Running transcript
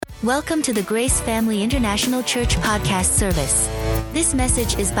Welcome to the Grace Family International Church podcast service. This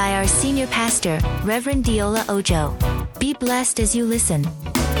message is by our senior pastor, Reverend Deola Ojo. Be blessed as you listen.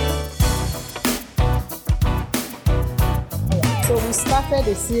 So we started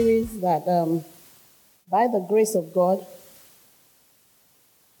a series that, by the grace of God,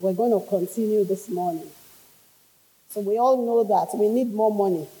 we're going to continue this morning. So we all know that we need more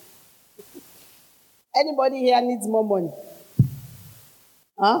money. Anybody here needs more money?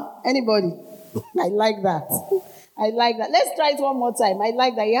 Huh? Anybody? I like that. I like that. Let's try it one more time. I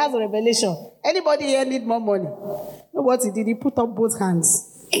like that. He has a revelation. Anybody here need more money? Know what he did? He put up both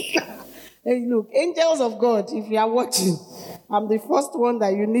hands. Hey, look, angels of God, if you are watching, I'm the first one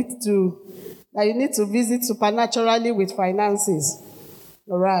that you need to visit supernaturally with finances.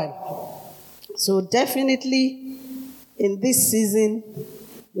 All right. So definitely in this season,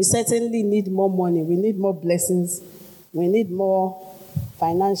 we certainly need more money. We need more blessings. We need more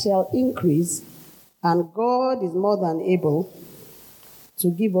financial increase. And God is more than able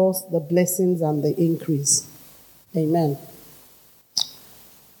to give us the blessings and the increase. Amen.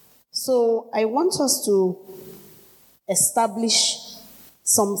 So I want us to establish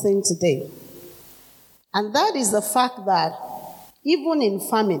something today. And that is the fact that even in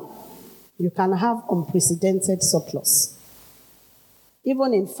famine, you can have unprecedented surplus.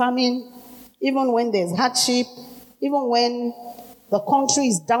 Even in famine, even when there's hardship, even when the country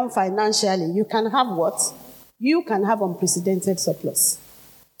is down financially, you can have what? You can have unprecedented surplus.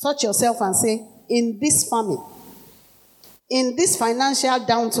 Touch yourself and say, in this famine, in this financial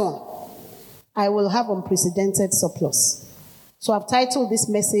downturn, I will have unprecedented surplus. So I've titled this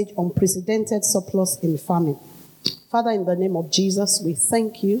message, Unprecedented Surplus in Famine. Father, in the name of Jesus, we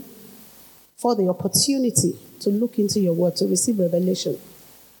thank you for the opportunity to look into your word, to receive revelation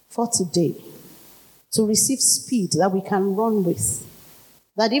for today, to receive speed that we can run with.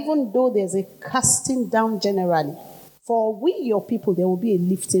 That even though there's a casting down generally, for we, your people, there will be a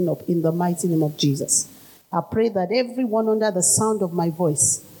lifting up in the mighty name of Jesus. I pray that everyone under the sound of my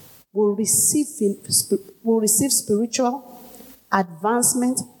voice will receive spiritual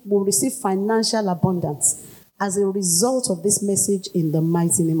advancement, will receive financial abundance as a result of this message in the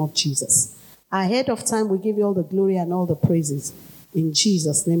mighty name of Jesus. Ahead of time, we give you all the glory and all the praises. In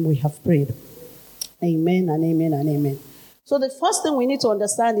Jesus' name we have prayed. Amen and amen and amen. So the first thing we need to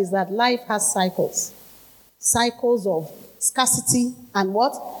understand is that life has cycles. Cycles of scarcity and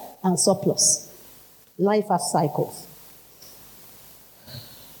what? And surplus. Life has cycles.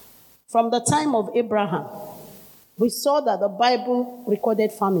 From the time of Abraham, we saw that the Bible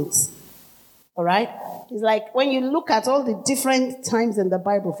recorded famines. All right? It's like when you look at all the different times in the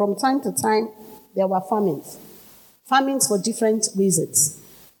Bible, from time to time, there were famines. Famines for different reasons.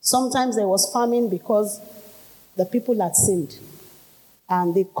 Sometimes there was famine because the people had sinned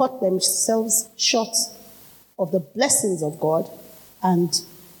and they cut themselves short of the blessings of God. And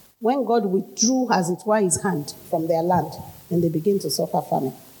when God withdrew, as it were, his hand from their land, then they begin to suffer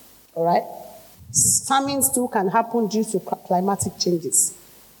famine. All right? Famines too can happen due to climatic changes.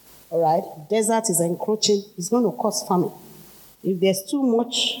 All right? Desert is encroaching. It's going to cause famine. If there's too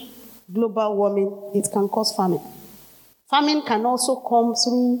much global warming, it can cause famine. Famine can also come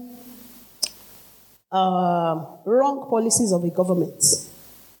through wrong policies of a government.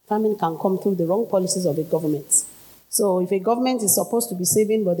 Famine can come through the wrong policies of a government. So if a government is supposed to be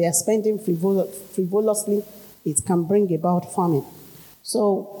saving, but they are spending frivolously, it can bring about famine.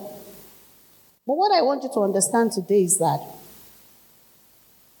 So, but what I want you to understand today is that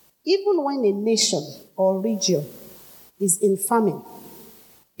even when a nation or region is in famine,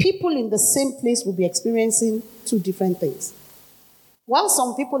 people in the same place will be experiencing two different things. While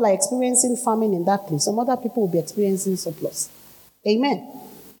some people are experiencing famine in that place, some other people will be experiencing surplus. Amen.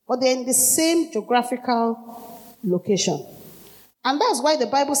 But they're in the same geographical location. And that's why the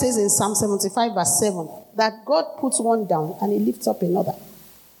Bible says in Psalm 75 verse 7 that God puts one down and he lifts up another.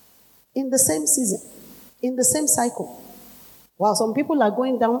 In the same season, in the same cycle. While some people are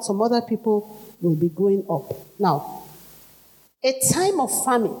going down, some other people will be going up. Now, a time of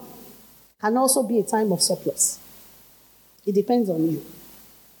famine can also be a time of surplus. It depends on you.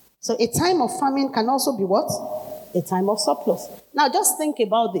 So a time of famine can also be what? A time of surplus. Now just think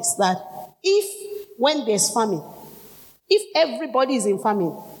about this, that when there's famine, if everybody is in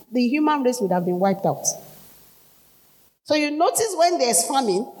famine, the human race would have been wiped out. So you notice when there's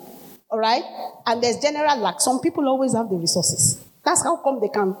famine, all right, and there's general lack, some people always have the resources. That's how come they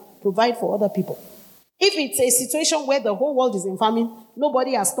can provide for other people. If it's a situation where the whole world is in famine,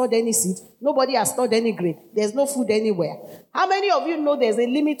 nobody has stored any seed, nobody has stored any grain, there's no food anywhere. How many of you know there's a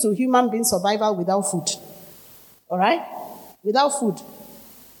limit to human being survival without food? All right? Without food.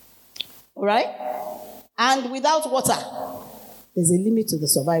 All right? And without water, there's a limit to the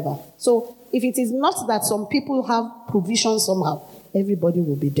survival. So if it is not that some people have provision somehow, everybody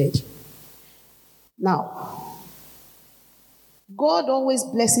will be dead. Now, God always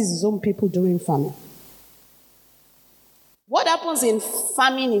blesses his own people during famine. What happens in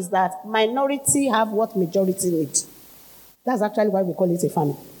famine is that minority have what majority need. That's actually why we call it a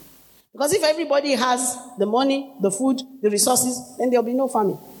famine. Because if everybody has the money, the food, the resources, then there'll be no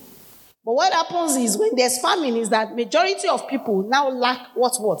famine. But what happens is when there's famine is that majority of people now lack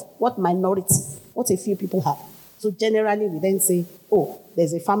what minority, what a few people have. So generally we then say, oh,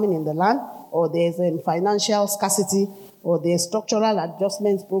 there's a famine in the land, or there's a financial scarcity, or there's structural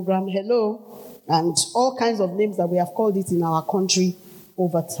adjustment program, hello, and all kinds of names that we have called it in our country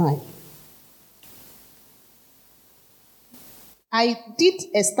over time. I did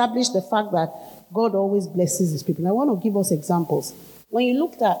establish the fact that God always blesses his people. I want to give us examples. When you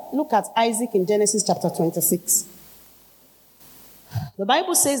look at Isaac in Genesis chapter 26, the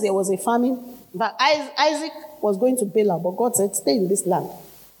Bible says there was a famine. But Isaac was going to Bela, but God said, stay in this land.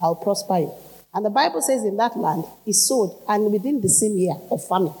 I'll prosper you. And the Bible says in that land, he sowed, and within the same year of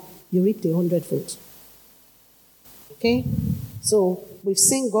famine, he reaped 100-fold. Okay? So we've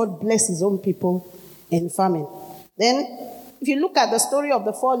seen God bless his own people in famine. Then, if you look at the story of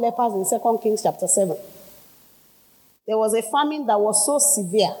the 4 lepers in 2 Kings chapter 7, there was a famine that was so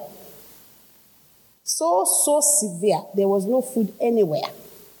severe. So severe. There was no food anywhere.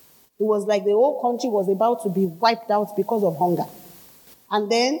 It was like the whole country was about to be wiped out because of hunger.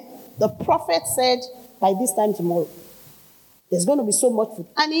 And then the prophet said, by this time tomorrow, there's going to be so much food.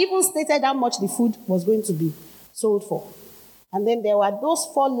 And he even stated how much the food was going to be sold for. And then there were those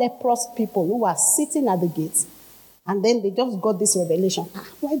 4 leprous people who were sitting at the gates. And then they just got this revelation.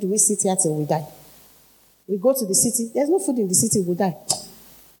 Why do we sit here till we die? We go to the city. There's no food in the city, we'll die.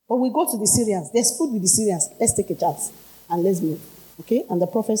 But we go to the Syrians. There's food with the Syrians. Let's take a chance and let's move. Okay? And the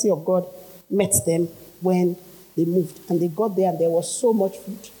prophecy of God met them when they moved. And they got there and there was so much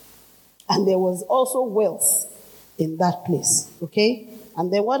food. And there was also wealth in that place. Okay?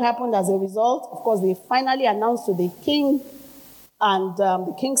 And then what happened as a result? Of course, they finally announced to the king, and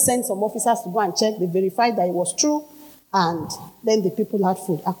the king sent some officers to go and check. They verified that it was true. And then the people had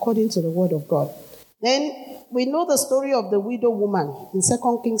food according to the word of God. Then we know the story of the widow woman in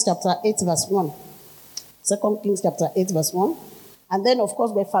 2 Kings chapter 8 verse 1. 2 Kings chapter 8 verse 1. And then, of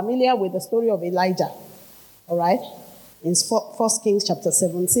course, we're familiar with the story of Elijah. All right? In 1 Kings chapter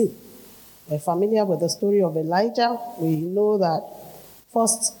 17. We're familiar with the story of Elijah. We know that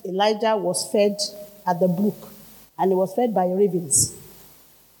first Elijah was fed at the brook. And he was fed by ravens.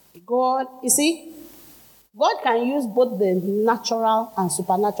 God, you see, God can use both the natural and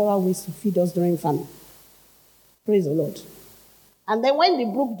supernatural ways to feed us during famine. Praise the Lord. And then when the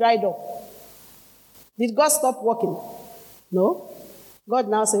brook dried up, did God stop working? No. God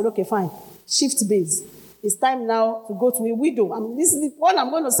now said, okay, fine. Shift base. It's time now to go to a widow. This is the one I'm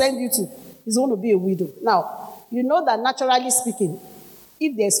going to send you to. Is going to be a widow. Now, you know that naturally speaking,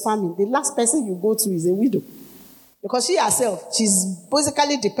 if there's famine, the last person you go to is a widow. Because she herself, she's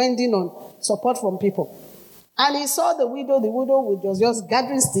basically depending on support from people. And he saw the widow was just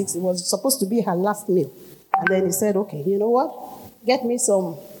gathering sticks. It was supposed to be her last meal. And then he said, okay, you know what? Get me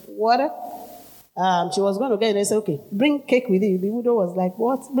some water. She was going to get it. And he said, okay, bring cake with you. The widow was like,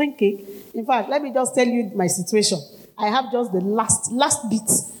 what? Bring cake? In fact, let me just tell you my situation. I have just the last bit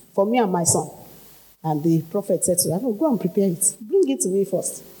for me and my son. And the prophet said to her, go and prepare it. Bring it to me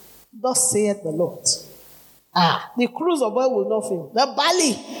first. Thus saith the Lord. The cruse of oil will not fail. The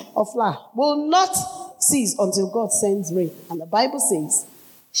barley of flour will not cease until God sends rain. And the Bible says,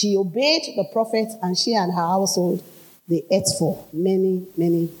 she obeyed the prophet, and she and her household, they ate for many,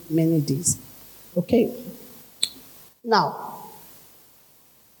 many, many days. Okay. Now,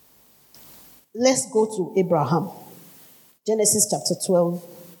 let's go to Abraham. Genesis chapter 12.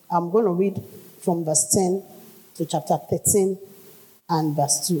 I'm going to read from verse 10 to chapter 13 and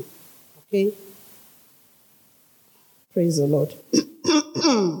verse 2. Okay? Praise the Lord.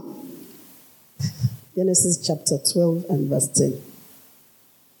 Genesis chapter 12 and verse 10.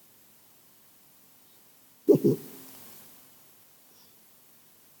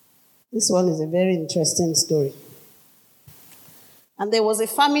 This one is a very interesting story. And there was a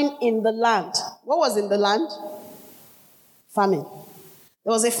famine in the land. What was in the land? Famine.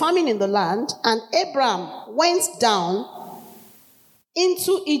 There was a famine in the land, and Abraham went down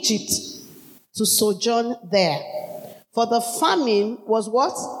into Egypt to sojourn there. For the famine was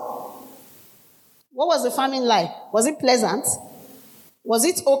what? What was the famine like? Was it pleasant? Was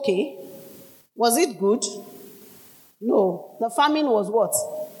it okay? Was it good? No. The famine was what?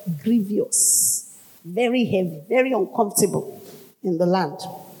 grievous, very heavy, very uncomfortable in the land.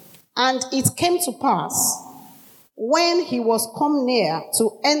 And it came to pass, when he was come near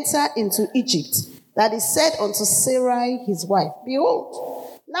to enter into Egypt, that he said unto Sarai his wife,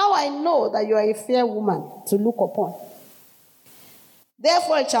 Behold, now I know that you are a fair woman to look upon.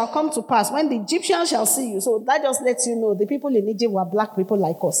 Therefore it shall come to pass, when the Egyptians shall see you. So that just lets you know the people in Egypt were black people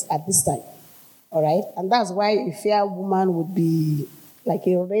like us at this time. All right? And that's why a fair woman would be like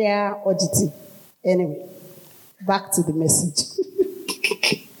a rare oddity. Anyway, back to the message.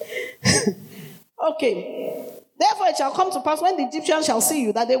 Okay. Therefore it shall come to pass, when the Egyptians shall see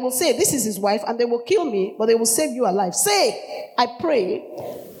you, that they will say, This is his wife, and they will kill me, but they will save you alive. Say, I pray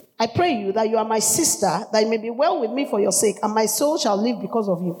you that you are my sister, that it may be well with me for your sake, and my soul shall live because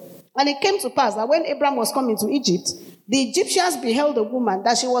of you. And it came to pass that when Abraham was come into Egypt, the Egyptians beheld a woman,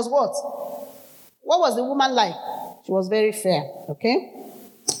 that she was what? What was the woman like? She was very fair, okay?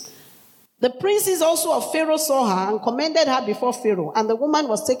 The princes also of Pharaoh saw her and commended her before Pharaoh, and the woman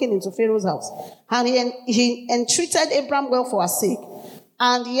was taken into Pharaoh's house. And he entreated Abraham well for her sake.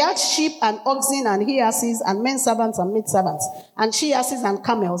 And he had sheep and oxen and he-asses and men servants and maid servants and she-asses and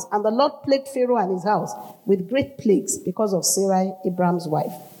camels. And the Lord plagued Pharaoh and his house with great plagues because of Sarai, Abraham's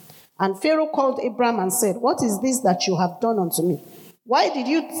wife. And Pharaoh called Abraham and said, What is this that you have done unto me? Why didn't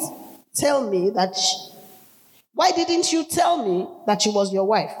you tell me that she was your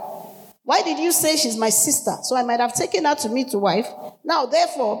wife? Why did you say she's my sister? So I might have taken her to me to wife. Now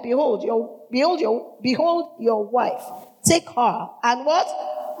therefore, behold your wife. Take her and what?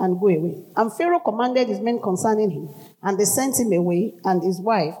 And go away. And Pharaoh commanded his men concerning him, and they sent him away, and his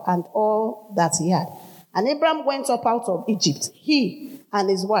wife, and all that he had. And Abraham went up out of Egypt, he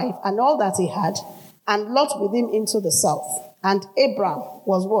and his wife, and all that he had, and Lot with him into the south. And Abraham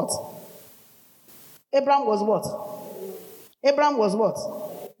was what? Abraham was what?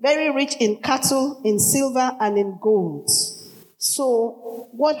 Very rich in cattle, in silver, and in gold. So,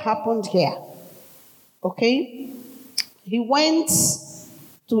 what happened here? Okay? He went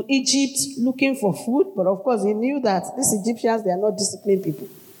to Egypt looking for food, but of course he knew that these Egyptians, they are not disciplined people.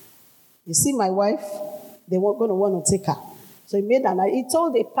 You see my wife, they were going to want to take her. So he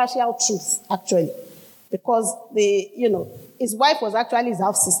told a partial truth, actually, because his wife was actually his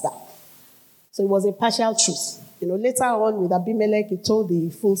half-sister. So it was a partial truth. Later on with Abimelech, he told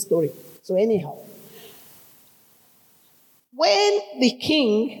the full story. So anyhow, when the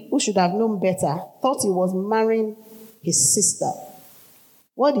king, who should have known better, thought he was marrying his sister,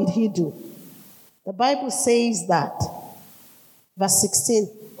 what did he do? The Bible says that, verse 16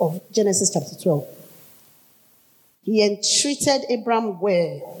 of Genesis chapter 12, he entreated Abraham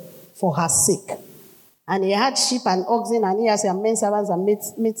well for her sake. And he had sheep and oxen and he-asses and men servants and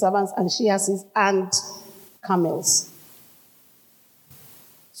maid servants and she-asses and camels.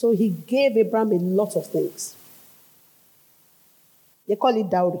 So he gave Abraham a lot of things. They call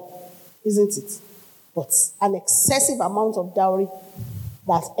it dowry, isn't it? But an excessive amount of dowry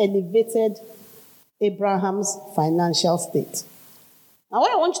that elevated Abraham's financial state. Now,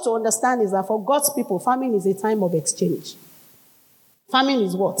 what I want you to understand is that for God's people, famine is a time of exchange. Famine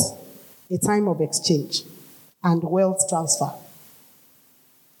is what? A time of exchange and wealth transfer.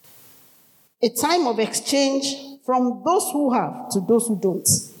 A time of exchange from those who have to those who don't.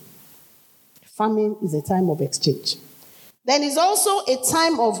 Famine is a time of exchange. Then it's also a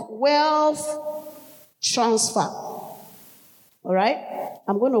time of wealth transfer. All right?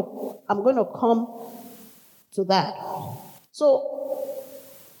 I'm going to come to that. So,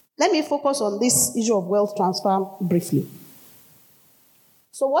 let me focus on this issue of wealth transfer briefly.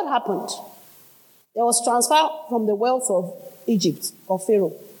 So what happened? There was transfer from the wealth of Egypt, or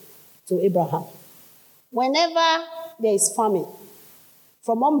Pharaoh, to Abraham. Whenever there is famine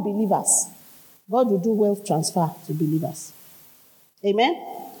from unbelievers, God will do wealth transfer to believers. Amen?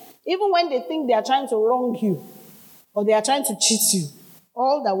 Even when they think they are trying to wrong you, or they are trying to cheat you,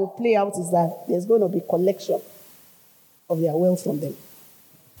 all that will play out is that there's going to be collection of their wealth from them.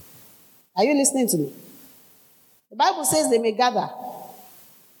 Are you listening to me? The Bible says they may gather,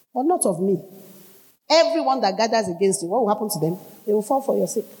 but not of me. Everyone that gathers against you, what will happen to them? They will fall for your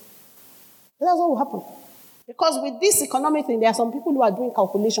sake. That's what will happen. Because with this economic thing, there are some people who are doing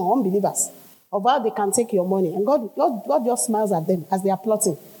calculation, unbelievers, of how they can take your money. And God just smiles at them as they are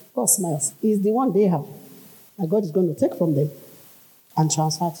plotting. God smiles. He's the one they have. And God is going to take from them and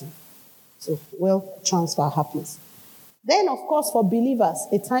transfer to you. So wealth transfer happens. Then, of course, for believers,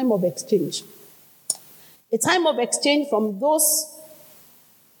 a time of exchange. A time of exchange from those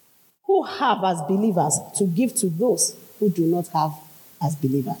who have as believers to give to those who do not have as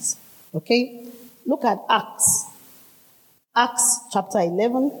believers. Okay? Look at Acts. Acts chapter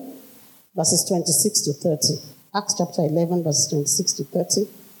 11, verses 26 to 30. Acts chapter 11, verses 26 to 30.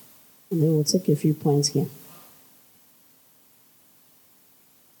 And then we'll take a few points here.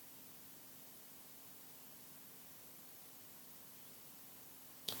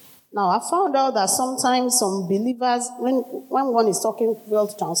 Now, I found out that sometimes some believers, when one is talking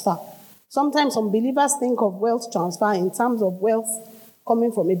wealth transfer, sometimes some believers think of wealth transfer in terms of wealth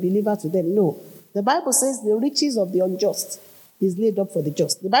coming from a believer to them. No. The Bible says the riches of the unjust is laid up for the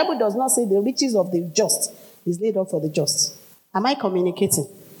just. The Bible does not say the riches of the just is laid up for the just. Am I communicating?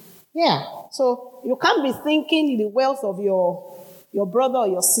 Yeah. So you can't be thinking the wealth of your brother or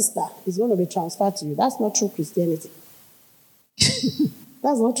your sister is going to be transferred to you. That's not true Christianity.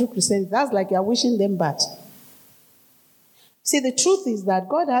 That's not true Christianity. That's like you're wishing them bad. See, the truth is that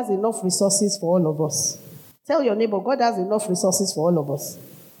God has enough resources for all of us. Tell your neighbor, God has enough resources for all of us.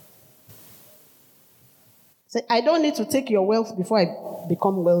 Say, I don't need to take your wealth before I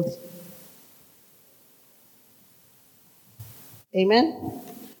become wealthy. Amen?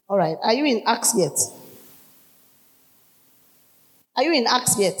 All right. Are you in Acts yet? Are you in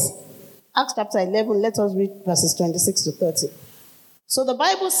Acts yet? Acts chapter 11, let us read verses 26 to 30. So the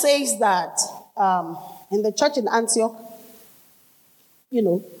Bible says that in the church in Antioch,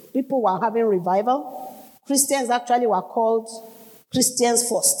 people were having revival. Christians actually were called Christians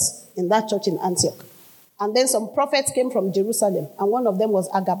first in that church in Antioch. And then some prophets came from Jerusalem, and one of them was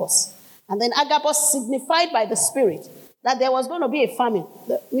Agabus. And then Agabus signified by the Spirit that there was going to be a famine.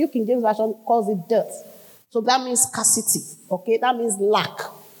 The New King James Version calls it dearth. So that means scarcity, okay? That means lack,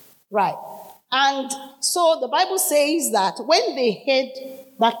 right? And so the Bible says that when they heard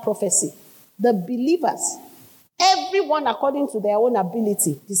that prophecy, the believers, everyone according to their own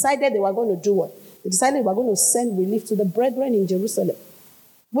ability, decided they were going to do what? They decided they were going to send relief to the brethren in Jerusalem,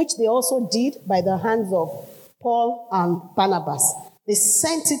 which they also did by the hands of Paul and Barnabas. They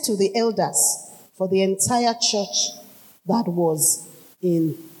sent it to the elders for the entire church that was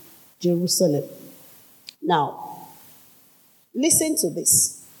in Jerusalem. Now, listen to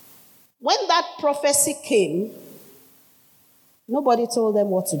this. When that prophecy came, nobody told them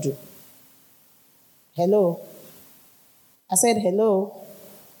what to do. Hello? I said hello.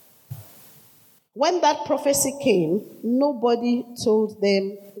 When that prophecy came, nobody told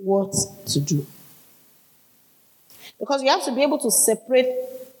them what to do. Because you have to be able to separate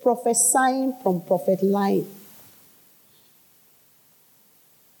prophesying from prophet lying.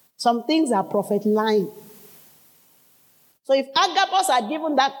 Some things are prophet lying. So if Agabus had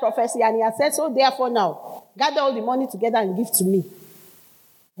given that prophecy and he had said, so therefore now, gather all the money together and give to me,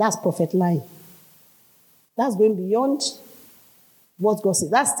 that's prophet lying. That's going beyond what God says.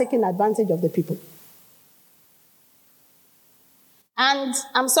 That's taking advantage of the people. And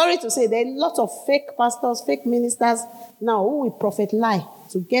I'm sorry to say, there are a lot of fake pastors, fake ministers now who will prophet lie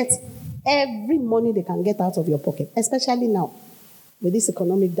to get every money they can get out of your pocket, especially now with this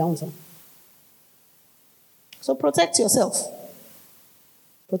economic downturn. So protect yourself.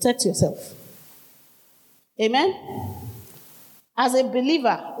 Protect yourself. Amen? As a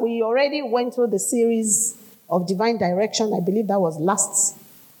believer, we already went through the series of divine direction. I believe that was last,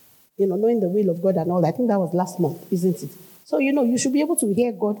 knowing the will of God and all that. I think that was last month, isn't it? So, you should be able to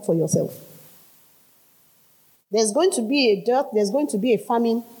hear God for yourself. There's going to be a dearth. There's going to be a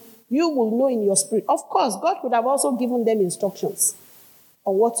famine. You will know in your spirit. Of course, God could have also given them instructions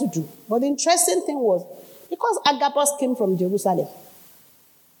on what to do. But the interesting thing was, because Agabus came from Jerusalem,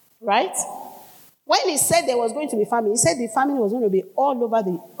 right? When he said there was going to be famine, he said the famine was going to be all over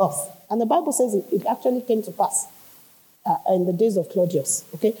the earth. And the Bible says it actually came to pass in the days of Claudius.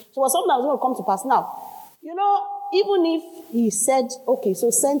 Okay? So it was something that was going to come to pass. Now, even if he said, okay, so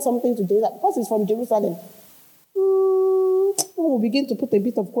send something to Jerusalem, because it's from Jerusalem, we'll begin to put a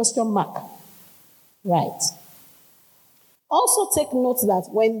bit of question mark. Right. Also take note that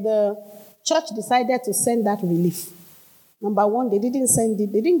when the church decided to send that relief, number one, they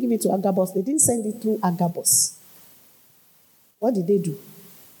didn't give it to Agabus, they didn't send it through Agabus. What did they do?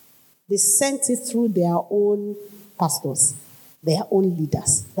 They sent it through their own pastors, their own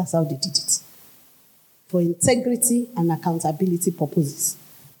leaders. That's how they did it. For integrity and accountability purposes.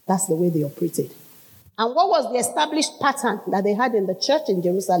 That's the way they operated. And what was the established pattern that they had in the church in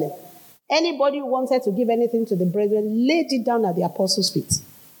Jerusalem? Anybody who wanted to give anything to the brethren laid it down at the apostles' feet.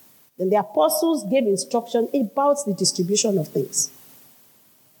 Then the apostles gave instruction about the distribution of things.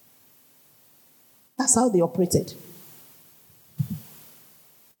 That's how they operated.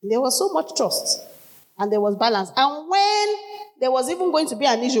 There was so much trust and there was balance. And when there was even going to be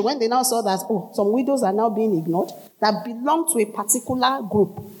an issue, when they now saw that, some widows are now being ignored, that belong to a particular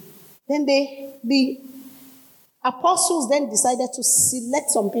group, then the Apostles then decided to select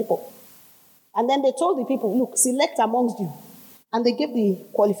some people. And then they told the people, look, select amongst you. And they gave the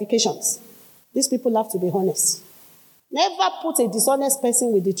qualifications. These people have to be honest. Never put a dishonest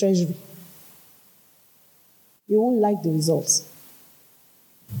person with the treasury. You won't like the results.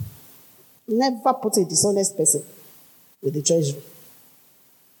 Never put a dishonest person with the treasury.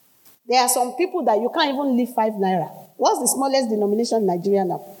 There are some people that you can't even leave 5 naira. What's the smallest denomination in Nigeria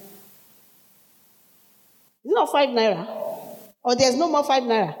now? It's not 5 naira. Or there's no more 5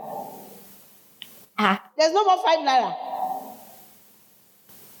 naira. There's no more 5 naira.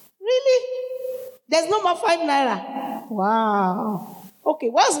 Really? There's no more 5 naira. Wow. Okay,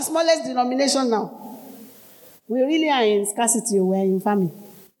 what's the smallest denomination now? We really are in scarcity. We're in famine.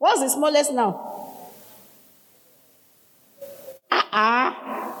 What's the smallest now?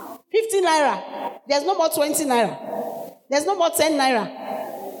 50 naira. There's no more 20 naira. There's no more 10 naira.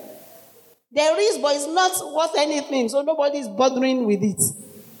 There is, but it's not worth anything, so nobody's bothering with it.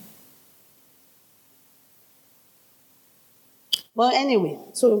 But anyway,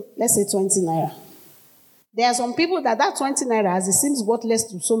 so let's say 20 naira. There are some people that 20 naira, as it seems worthless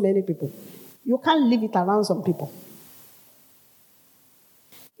to so many people, you can't leave it around some people.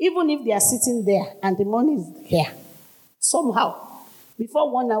 Even if they are sitting there and the money is here, somehow, before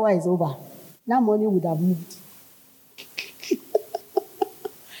 1 hour is over, that money would have moved.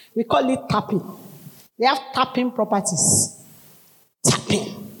 We call it tapping. They have tapping properties.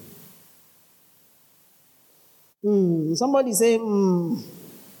 Tapping. Somebody say,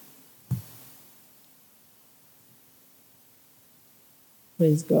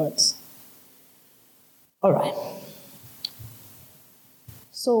 Praise God. All right.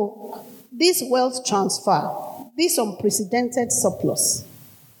 So, this wealth transfer, this unprecedented surplus,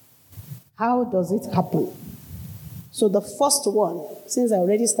 how does it happen? So the first one, since I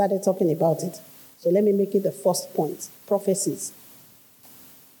already started talking about it, so let me make it the first point. Prophecies.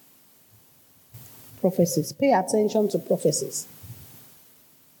 Prophecies. Pay attention to prophecies.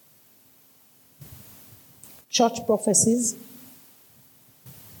 Church prophecies.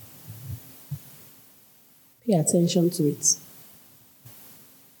 Pay attention to it.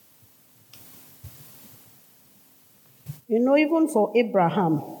 You know, even for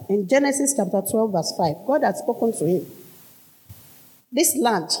Abraham, in Genesis chapter 12, verse 5, God had spoken to him. This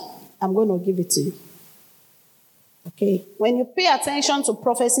land, I'm going to give it to you. Okay? When you pay attention to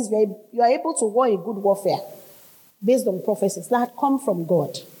prophecies, you are able to war a good warfare based on prophecies that come from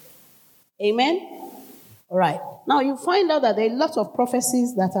God. Amen? All right. Now, you find out that there are lots of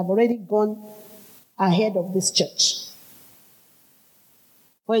prophecies that have already gone ahead of this church.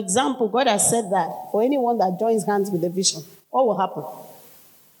 For example, God has said that for anyone that joins hands with a vision, what will happen?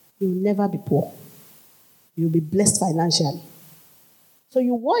 You will never be poor. You will be blessed financially. So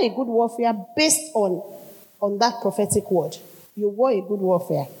you war a good warfare based on that prophetic word. You war a good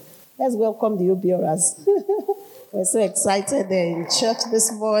warfare. Let's welcome the OBRers. We're so excited they're in church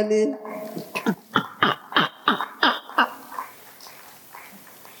this morning.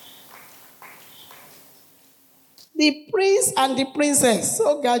 The prince and the princess,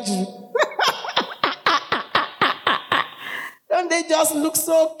 so gaji. Don't they just look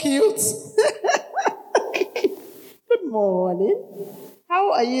so cute? Good morning.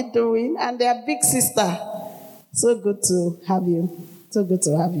 How are you doing? And their big sister. So good to have you. So good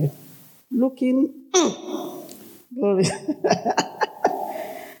to have you. Looking. Glory.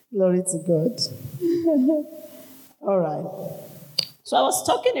 Glory to God. All right. So I was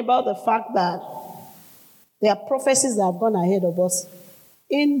talking about the fact that there are prophecies that have gone ahead of us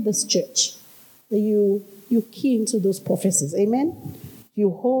in this church. You key into those prophecies. Amen?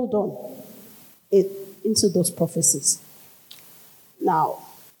 You hold on into those prophecies. Now,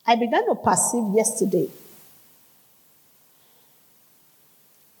 I began to perceive yesterday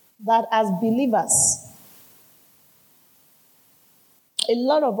that as believers, a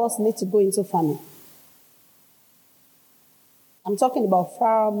lot of us need to go into famine. I'm talking about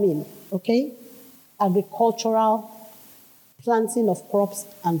famine, okay? Agricultural planting of crops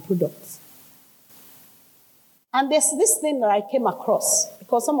and products. And there's this thing that I came across,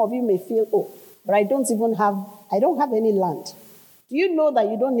 because some of you may feel, but I don't have any land. Do you know that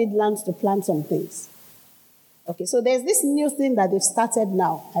you don't need land to plant some things? Okay, so there's this new thing that they've started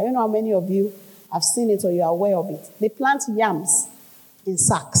now. I don't know how many of you have seen it or you're aware of it. They plant yams in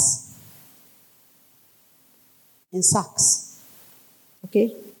sacks. In sacks.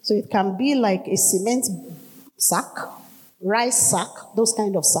 Okay? So it can be like a cement sack, rice sack, those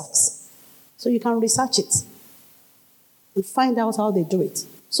kind of sacks. So you can research it and find out how they do it.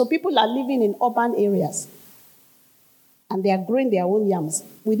 So people are living in urban areas and they are growing their own yams.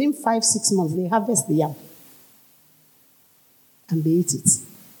 Within 5-6 months, they harvest the yam. and they eat it.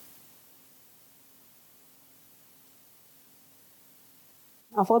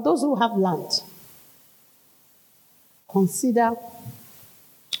 And for those who have land, consider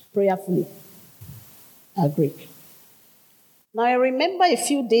prayerfully a Greek. Now, I remember a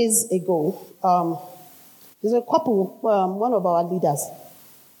few days ago, there's a couple, one of our leaders.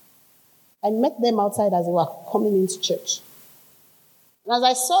 I met them outside as they were coming into church. And as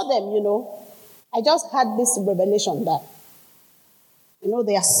I saw them, I just had this revelation that,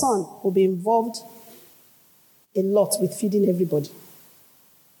 their son will be involved a lot with feeding everybody.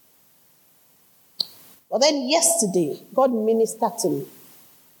 But then yesterday, God ministered to me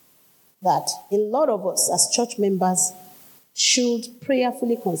that a lot of us as church members should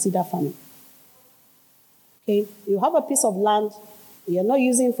prayerfully consider famine. Okay? You have a piece of land you're not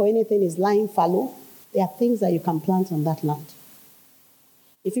using for anything, is lying fallow. There are things that you can plant on that land.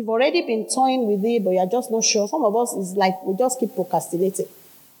 If you've already been toying with it, but you're just not sure, some of us is like we just keep procrastinating.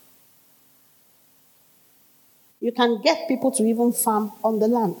 You can get people to even farm on the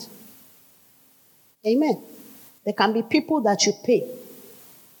land. Amen. There can be people that you pay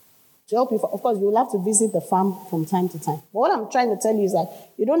to help you. Of course, you'll have to visit the farm from time to time. But what I'm trying to tell you is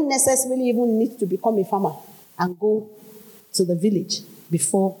that you don't necessarily even need to become a farmer and go to the village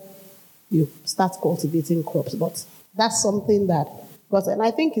before you start cultivating crops. But that's something that God, and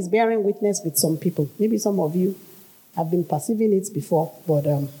I think is bearing witness with some people. Maybe some of you have been perceiving it before, but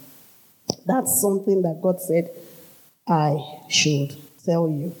that's something that God said I should tell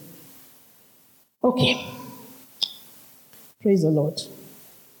you. Okay. Praise the Lord.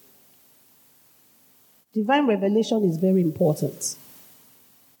 Divine revelation is very important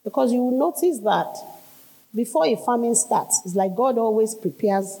because you will notice that before a famine starts, it's like God always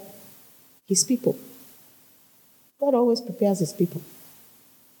prepares his people. God always prepares his people.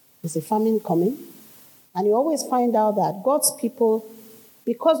 There's a famine coming, and you always find out that God's people,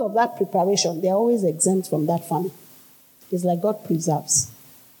 because of that preparation, they're always exempt from that famine. It's like God preserves.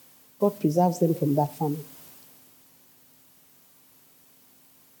 God preserves them from that famine.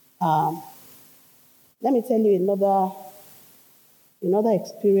 Let me tell you another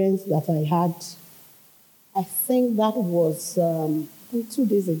experience that I had. I think that was 2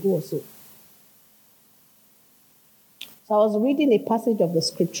 days ago or so. So I was reading a passage of the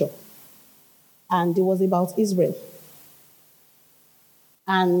scripture, and it was about Israel.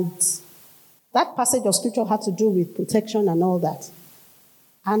 And that passage of scripture had to do with protection and all that.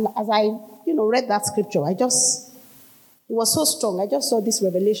 And as I, read that scripture, it was so strong. I just saw this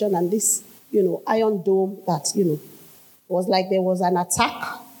revelation and this, iron dome that, was like there was an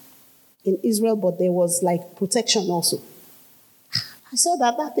attack in Israel, but there was like protection also. I saw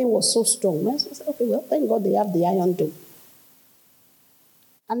that thing was so strong. I said, okay, well, thank God they have the iron dome.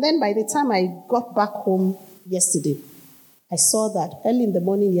 And then by the time I got back home yesterday, I saw that early in the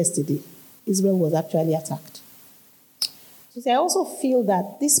morning yesterday, Israel was actually attacked. So I also feel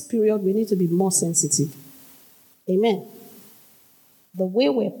that this period we need to be more sensitive. Amen. The way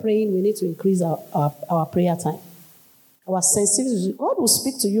we're praying, we need to increase our prayer time. Our sensitivity. God will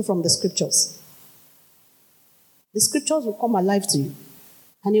speak to you from the scriptures. The scriptures will come alive to you,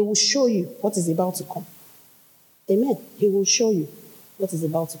 and He will show you what is about to come. Amen. He will show you what is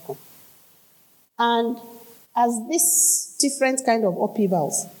about to come. And as this different kind of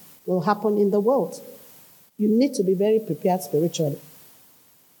upheavals will happen in the world, you need to be very prepared spiritually.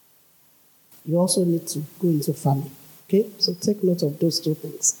 You also need to go into famine. Okay? So take note of those two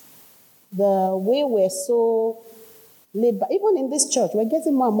things. The way we're so laid back, even in this church, we're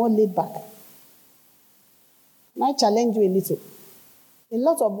getting more and more laid back. And I challenge you a little. A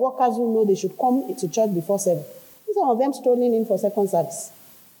lot of workers who know they should come to church before 7. Some of them strolling in for second service.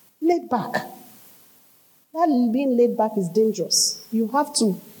 Laid back. That being laid back is dangerous. You have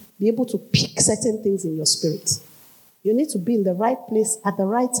to be able to pick certain things in your spirit. You need to be in the right place at the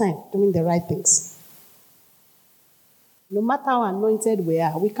right time, doing the right things. No matter how anointed we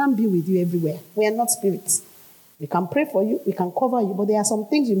are, we can't be with you everywhere. We are not spirits. We can pray for you, we can cover you, but there are some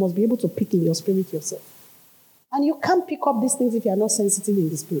things you must be able to pick in your spirit yourself. And you can't pick up these things if you are not sensitive in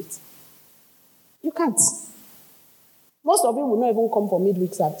the spirit. You can't. Most of you will not even come for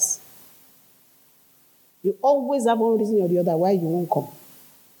midweek service. You always have one reason or the other why you won't come.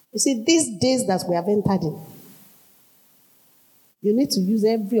 You see, these days that we have entered in, you need to use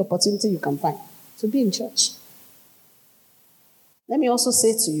every opportunity you can find to be in church. Let me also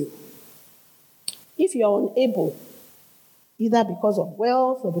say to you, if you are unable, either because of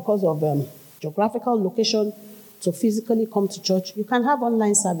wealth or because of geographical location, to physically come to church, you can have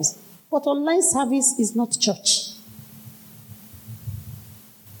online service. But online service is not church.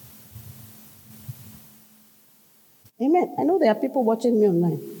 Amen. Amen. I know there are people watching me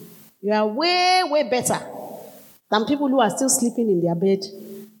online. You are way, way better than people who are still sleeping in their bed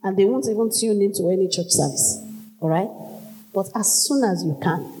and they won't even tune into any church service. All right? But as soon as you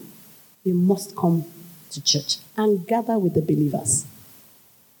can, you must come to church and gather with the believers.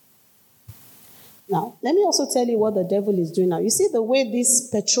 Now, let me also tell you what the devil is doing now. You see the way these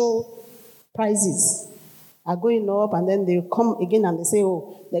petrol prices are going up, and then they come again and they say,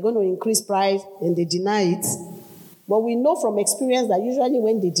 oh, they're going to increase price, and they deny it. But we know from experience that usually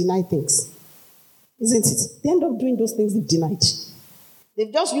when they deny things, isn't it? They end up doing those things they denied.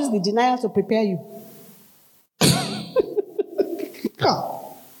 They've just used the denial to prepare you.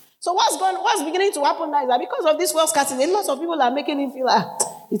 So what's beginning to happen now is that because of this wealth scarcity, a lot of people are making it feel like,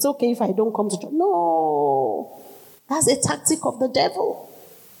 it's okay if I don't come to church. No. That's a tactic of the devil.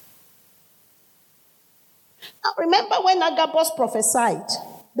 Now remember when Agabus prophesied,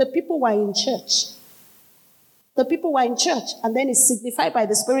 the people were in church. The people were in church, and then it's signified by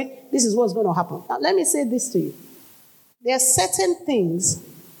the Spirit, this is what's going to happen. Now let me say this to you. There are certain things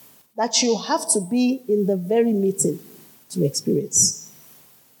that you have to be in the very meeting to experience.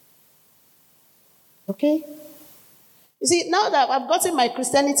 Okay? You see, now that I've gotten my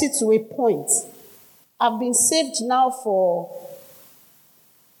Christianity to a point, I've been saved now for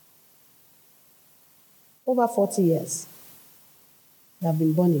over 40 years. I've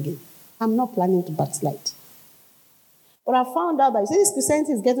been born again. I'm not planning to backslide. But I found out that, you see, this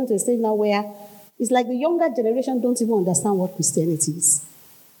Christianity is getting to a stage now where it's like the younger generation don't even understand what Christianity is.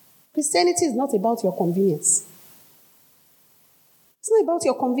 Christianity is not about your convenience. It's not about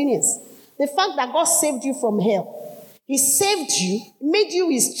your convenience. The fact that God saved you from hell, He saved you, made you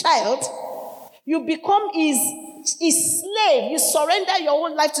His child, you become His slave, you surrender your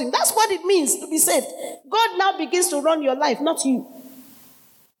own life to Him. That's what it means to be saved. God now begins to run your life, not you.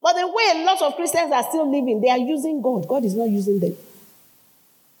 But the way a lot of Christians are still living, they are using God. God is not using them.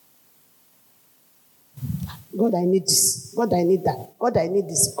 God, I need this. God, I need that. God, I need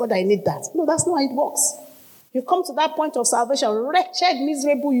this. God, I need that. No, that's not how it works. You come to that point of salvation, wretched,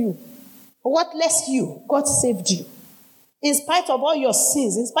 miserable you. What less you? God saved you. In spite of all your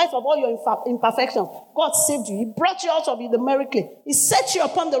sins, in spite of all your imperfections, God saved you. He brought you out of the miracle. He set you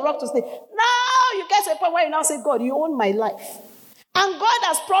upon the rock to stay. Now you get to a point where you now say, God, you own my life. And God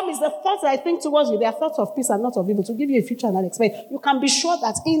has promised the thoughts that I think towards you, they are thoughts of peace and not of evil, to give you a future and an expectation. You can be sure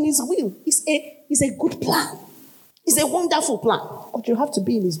that in His will is a good plan. It's a wonderful plan. But you have to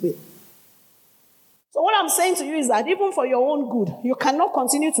be in His will. So what I'm saying to you is that even for your own good, you cannot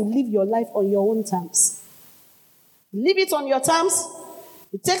continue to live your life on your own terms. Live it on your terms.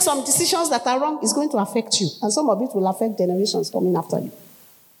 You take some decisions that are wrong, it's going to affect you. And some of it will affect generations coming after you.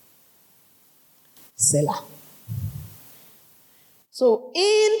 Selah. So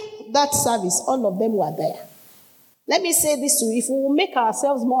in that service, all of them were there. Let me say this to you. If we will make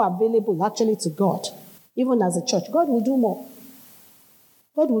ourselves more available actually to God, even as a church, God will do more.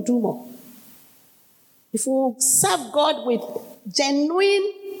 God will do more. If we will serve God with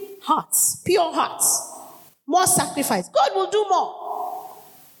genuine hearts, pure hearts, more sacrifice, God will do more.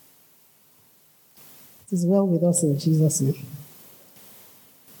 It is well with us in Jesus' name.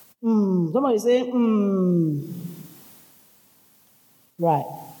 Somebody say, Right.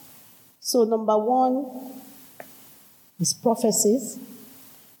 So number one is prophecies.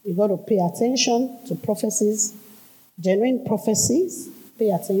 You got to pay attention to prophecies. Genuine prophecies,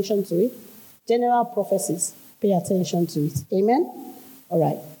 pay attention to it. General prophecies, pay attention to it. Amen? All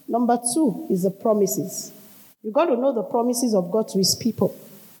right. Number two is the promises. You got to know the promises of God to His people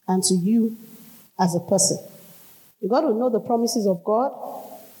and to you as a person. You got to know the promises of God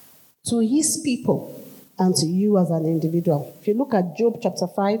to His people and to you as an individual. If you look at Job chapter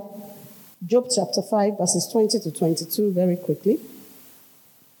 5, verses 20 to 22, very quickly.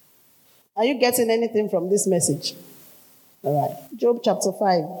 Are you getting anything from this message? All right. Job chapter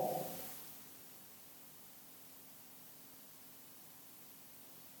 5.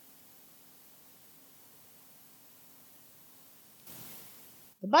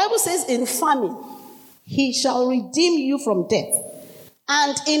 The Bible says, in famine, He shall redeem you from death,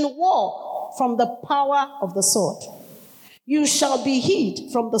 and in war from the power of the sword. You shall be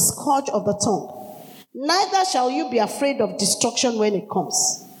hid from the scourge of the tongue. Neither shall you be afraid of destruction when it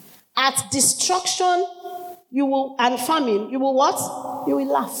comes. At destruction, you will, and famine, you will what? You will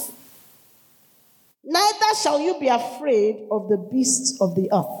laugh. Neither shall you be afraid of the beasts of the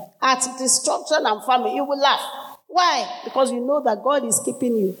earth. At destruction and famine, you will laugh. Why? Because you know that God is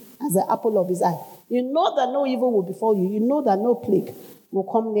keeping you as the apple of His eye. You know that no evil will befall you. You know that no plague will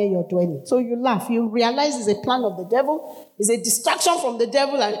come near your dwelling. So you laugh. You realize it's a plan of the devil. It's a distraction from the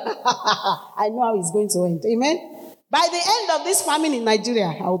devil. And I know how it's going to end. Amen? By the end of this famine in Nigeria,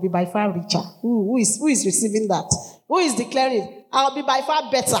 I will be by far richer. Who is receiving that? Who is declaring, I'll be by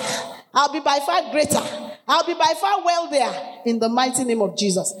far better. I'll be by far greater. I'll be by far wealthier in the mighty name of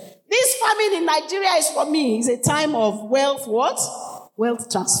Jesus. This famine in Nigeria is for me. It's a time of wealth, what? Wealth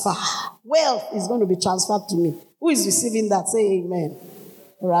transfer. Wealth is going to be transferred to me. Who is receiving that? Say amen.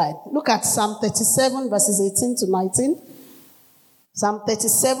 All right. Look at Psalm 37, verses 18 to 19. Psalm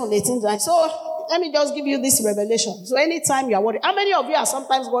 37, 18 to 19. So, let me just give you this revelation. So, anytime you are worried, how many of you are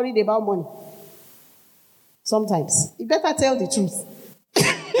sometimes worried about money? Sometimes. You better tell the truth.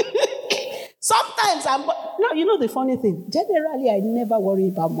 Sometimes no, you know the funny thing. Generally, I never worry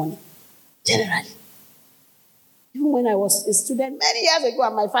about money. Generally. Even when I was a student many years ago,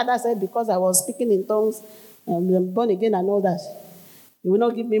 and my father said because I was speaking in tongues, born again and all that, he will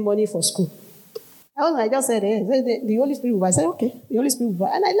not give me money for school. I just said, the Holy Spirit will. I said, okay, the Holy Spirit will.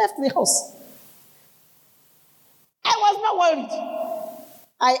 And I left the house. I was not worried.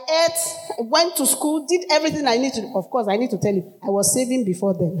 I ate, went to school, did everything I need to do. Of course, I need to tell you, I was saving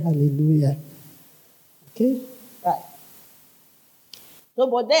before then. Hallelujah. Okay? Right. So,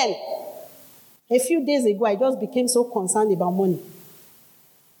 but then, a few days ago, I just became so concerned about money.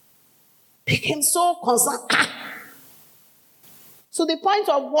 Became so concerned. So the point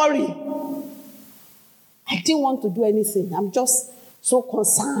of worry, I didn't want to do anything. I'm just so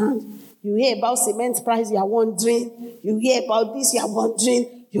concerned. You hear about cement price, you are wondering. You hear about this, you are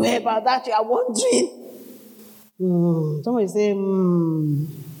wondering. You hear about that, you are wondering. Somebody say,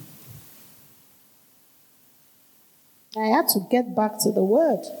 I had to get back to the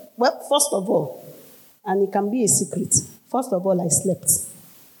word. Well, first of all, and it can be a secret. First of all, I slept.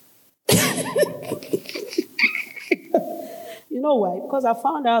 You know why? Because I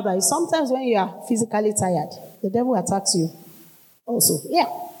found out that sometimes when you are physically tired, the devil attacks you also. Yeah,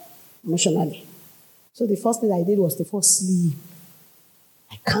 emotionally. So the first thing I did was to fall asleep.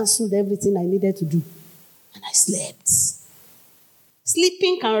 I canceled everything I needed to do. And I slept.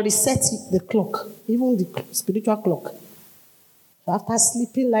 Sleeping can reset the clock, even the spiritual clock. So after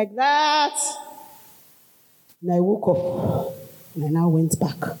sleeping like that, and I woke up and I now went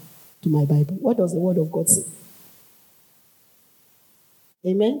back to my Bible. What does the Word of God say?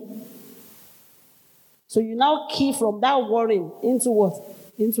 Amen? So you now key from that worrying into what?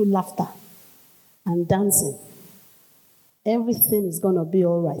 Into laughter and dancing. Everything is going to be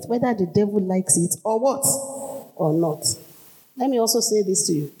all right, whether the devil likes it or what, or not. Let me also say this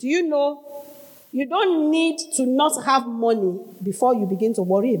to you. Do you know you don't need to not have money before you begin to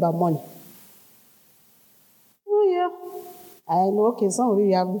worry about money? Oh, yeah. I know, okay, some of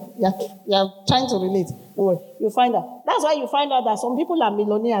you are trying to relate. Don't worry. You'll find out. That's why you find out that some people are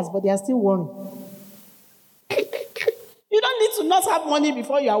millionaires, but they are still worrying. You don't need to not have money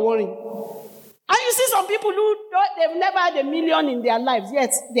before you are worrying. And you see some people who they've never had $1 million in their lives,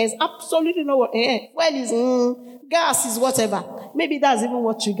 yet there's absolutely no well is gas is whatever. Maybe that's even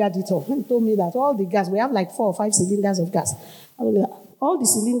what triggered it all. He told me that all the gas, we have like 4 or 5 cylinders of gas. All the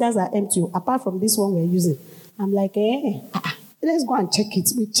cylinders are empty, apart from this one we're using. I'm like, let's go and check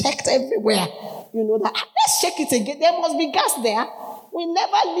it. We checked everywhere. You know that. Let's check it again. There must be gas there. We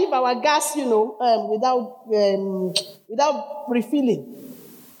never leave our gas, without refilling.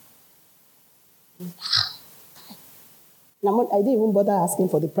 I didn't even bother asking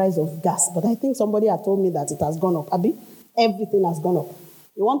for the price of gas, but I think somebody had told me that it has gone up. Abi, everything has gone up.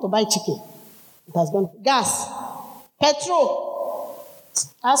 You want to buy chicken, it has gone up. Gas, petrol.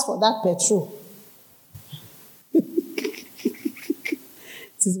 Ask for that petrol. It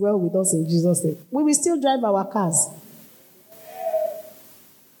is well with us in Jesus' name. We will still drive our cars.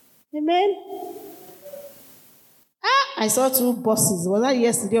 Amen. I saw 2 buses. Was that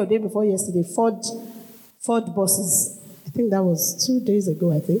yesterday or day before yesterday? Ford buses. I think that was 2 days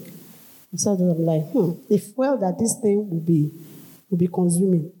ago, I think. I saw them, I'm like, the fuel that this thing will be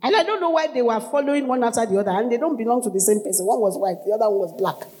consuming. And I don't know why they were following one after the other, and they don't belong to the same person. One was white, the other one was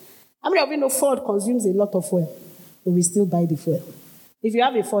black. How many of you know Ford consumes a lot of fuel? But we still buy the fuel. If you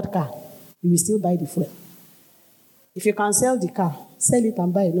have a Ford car, you will still buy the fuel. If you can sell the car, sell it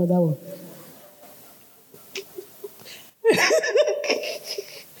and buy another one.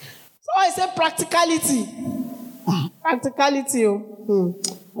 So I said practicality. Practicality. I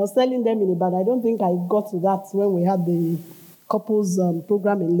was telling them in Ibadan, I don't think I got to that when we had the couples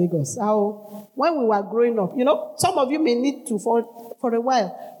program in Lagos. How when we were growing up, some of you may need to, for a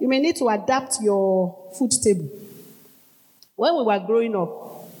while, you may need to adapt your food table. When we were growing up,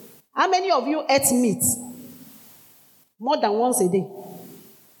 how many of you ate meat more than once a day?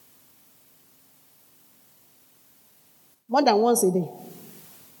 More than once a day.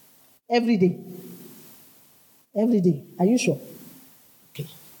 Every day. Every day. Are you sure? Okay.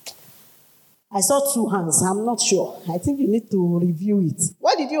 I saw 2 hands. I'm not sure. I think you need to review it.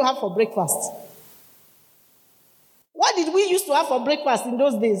 What did you have for breakfast? What did we used to have for breakfast in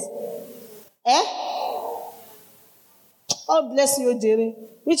those days? Eh? Oh, bless you, Jerry.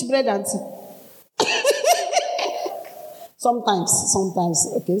 Which bread and tea? Sometimes.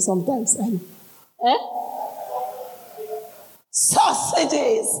 Okay, sometimes. Eh?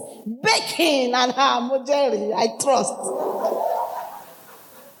 Sausages, bacon, and ham, Jerry, I trust.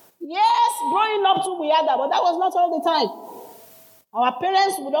 Yes, growing up too, we had that, but that was not all the time. Our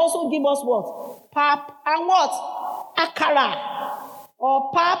parents would also give us what? Pap and what? Akara.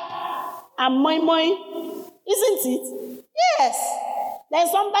 Or pap and moi moi. Isn't it? Yes. Then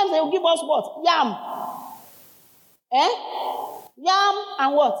sometimes they will give us what? Yam. Yam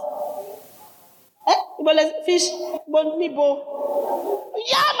and what? Fish. Yam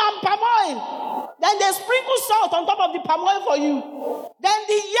and palm oil. Then they sprinkle salt on top of the palm oil for you. Then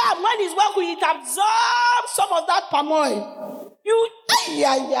the yam, when it's well, it absorbs some of that palm oil.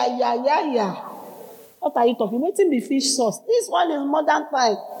 What are you talking? Waiting be fish sauce. This one is modern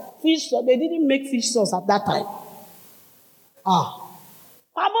time. Fish sauce. They didn't make fish sauce at that time. Palm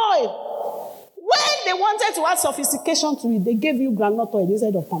oil. When they wanted to add sophistication to it, they gave you groundnut oil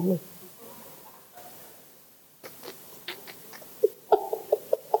instead of palm oil.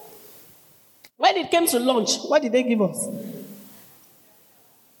 When it came to lunch, what did they give us?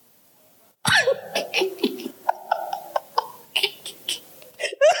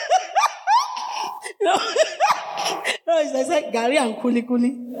 No, it's like gari and kuli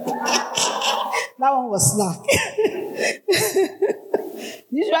kuli. That one was snack.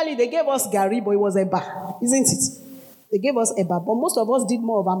 Usually they gave us gari, but it was eba, isn't it? They gave us eba, but most of us did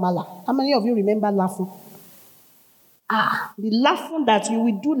more of amala. How many of you remember laughing? The laughing that you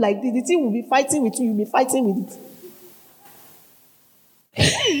will do like this, the thing will be fighting with you, you'll be fighting with it.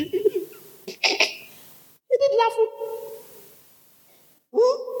 You did laughing?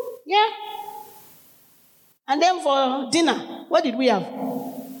 Yeah. And then for dinner, what did we have?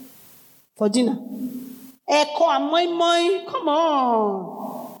 For dinner? Eko and moi moi. Come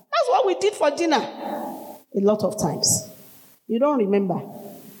on. That's what we did for dinner. A lot of times. You don't remember.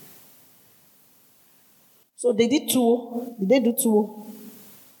 So they did tuwo. Did they do tuwo?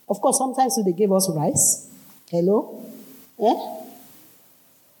 Of course, sometimes they gave us rice. Hello?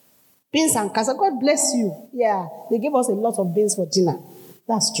 Beans and kasa. God bless you. Yeah, they gave us a lot of beans for dinner.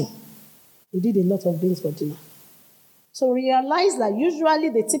 That's true. They did a lot of beans for dinner. So realize that usually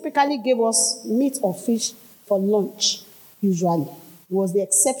they typically gave us meat or fish for lunch. Usually. It was the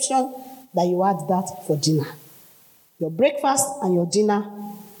exception that you had that for dinner. Your breakfast and your dinner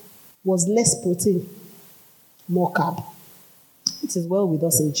was less protein, more carb. It is well with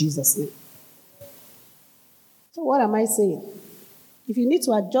us in Jesus' name. So what am I saying? If you need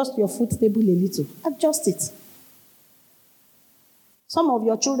to adjust your food table a little, adjust it. Some of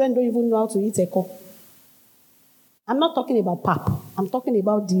your children don't even know how to eat eko. I'm not talking about pap. I'm talking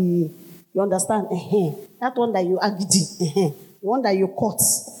about you understand? That one that you agidi, the one that you cut.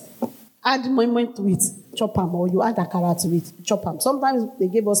 Add moi to it, chop them, or you add akara to it, chop them. Sometimes they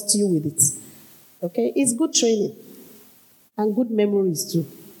give us stew with it. Okay? It's good training. And good memories too.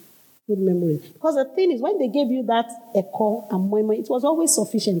 Good memories. Because the thing is, when they gave you that eko and moi, it was always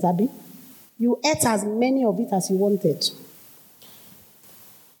sufficient, Abi. You ate as many of it as you wanted.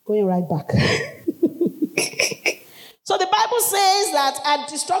 Going right back. So the Bible says that at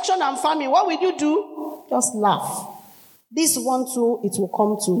destruction and famine, what will you do? Just laugh. This one too, it will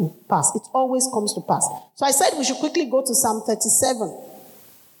come to pass. It always comes to pass. So I said we should quickly go to Psalm 37.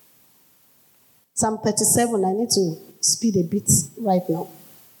 Psalm 37, I need to speed a bit right now.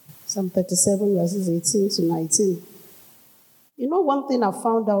 Psalm 37 verses 18 to 19. You know one thing I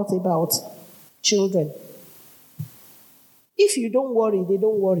found out about children? If you don't worry, they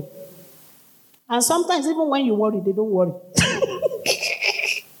don't worry. And sometimes even when you worry, they don't worry.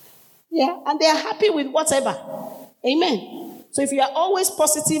 Yeah, and they are happy with whatever. Amen. So if you are always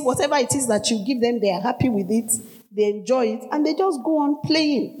positive, whatever it is that you give them, they are happy with it, they enjoy it, and they just go on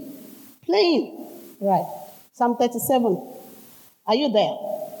playing. Playing. Right. Psalm 37. Are you there?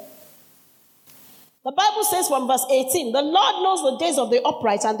 The Bible says from verse 18, the Lord knows the days of the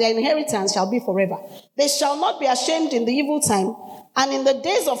upright, and their inheritance shall be forever. They shall not be ashamed in the evil time, and in the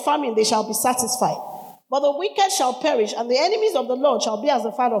days of famine they shall be satisfied. But the wicked shall perish, and the enemies of the Lord shall be as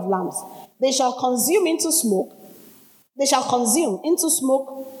the fat of lambs. They shall consume into smoke. They shall consume into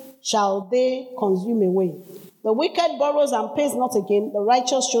smoke, shall they consume away. The wicked borrows and pays not again. The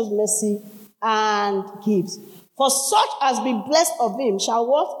righteous shows mercy and gives. For such as be blessed of him shall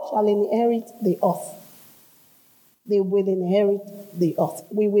what? Shall inherit the earth. they will inherit the earth.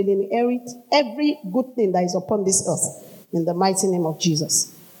 We will inherit every good thing that is upon this earth in the mighty name of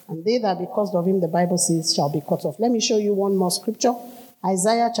Jesus. And they that because of him, the Bible says, shall be cut off. Let me show you one more scripture.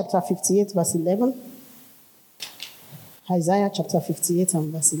 Isaiah chapter 58 verse 11. Isaiah chapter 58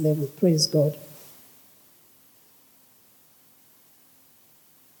 and verse 11. Praise God.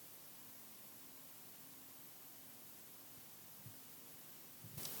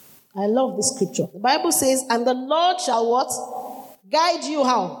 I love this scripture. The Bible says, and the Lord shall what? Guide you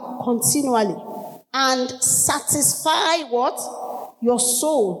how? Continually. And satisfy what? Your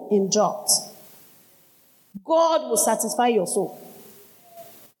soul in drought. God will satisfy your soul.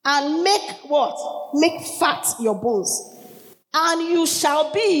 And make what? Make fat your bones. And you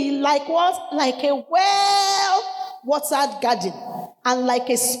shall be like what? Like a well-watered garden. And like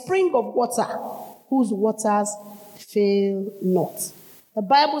a spring of water, whose waters fail not. The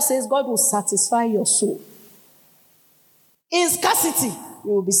Bible says God will satisfy your soul. In scarcity, you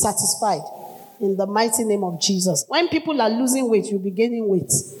will be satisfied. In the mighty name of Jesus. When people are losing weight, you'll be gaining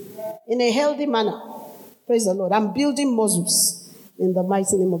weight. In a healthy manner. Praise the Lord. I'm building muscles. In the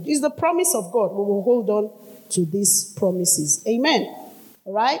mighty name of Jesus. It's the promise of God. We will hold on to these promises. Amen.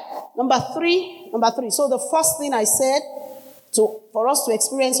 All right. Number three. So the first thing I said, for us to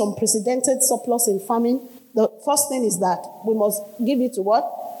experience unprecedented surplus in famine, the first thing is that we must give it to what?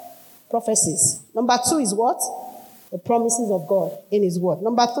 Prophecies. Number 2 is what? The promises of God in his word.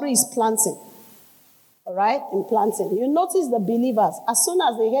 Number 3 is planting. All right? In planting. You notice the believers, as soon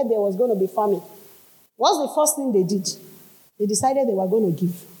as they heard there was going to be famine, what's the first thing they did? They decided they were going to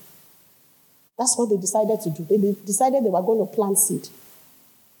give. That's what they decided to do. They decided they were going to plant seed.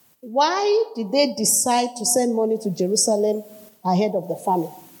 Why did they decide to send money to Jerusalem ahead of the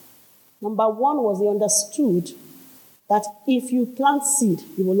famine? Number 1 was they understood that if you plant seed,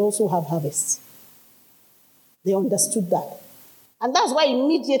 you will also have harvest. They understood that. And that's why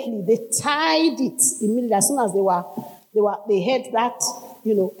immediately they tied it. Immediately, as soon as they heard that,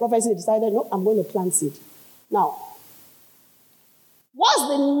 prophecy, they decided, no, I'm going to plant seed. Now, what's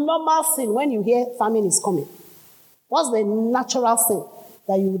the normal thing when you hear famine is coming? What's the natural thing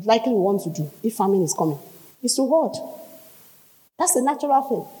that you would likely want to do if famine is coming? It's to hoard. That's the natural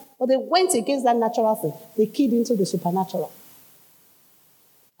thing. But they went against that natural thing. They keyed into the supernatural.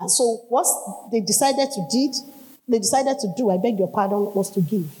 And so what they decided to do, I beg your pardon, was to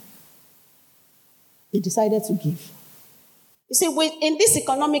give. They decided to give. You see, in this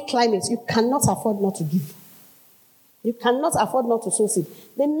economic climate, you cannot afford not to give. You cannot afford not to sow seed.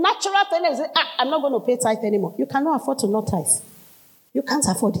 The natural thing is, I'm not going to pay tithe anymore. You cannot afford to not tithe. You can't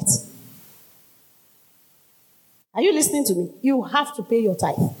afford it. Are you listening to me? You have to pay your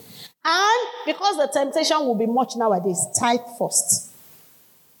tithe. And because the temptation will be much nowadays, tithe first.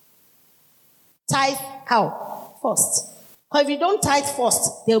 Tithe how? First. Because if you don't tithe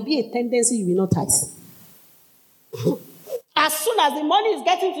first, there will be a tendency you will not tithe. As soon as the money is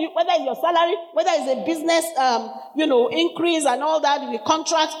getting to you, whether it's your salary, whether it's a business, increase and all that, the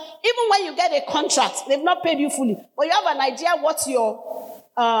contract, even when you get a contract, they've not paid you fully, but you have an idea what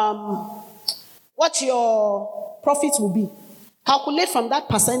your profit will be. Calculate from that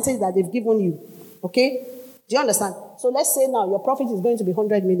percentage that they've given you. Okay? Do you understand? So let's say now your profit is going to be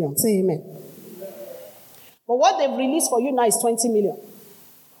 100 million. Say amen. But what they've released for you now is 20 million.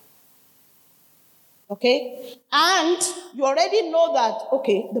 Okay? And you already know that,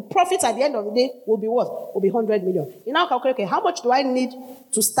 okay, the profit at the end of the day will be what? Will be 100 million. You now calculate, okay, how much do I need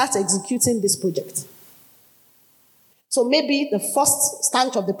to start executing this project? So maybe the first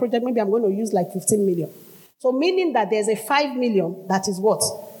stage of the project, maybe I'm going to use like 15 million. So meaning that there's a 5 million that is what?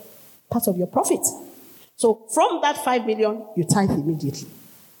 Part of your profit. So from that 5 million, you tithe immediately.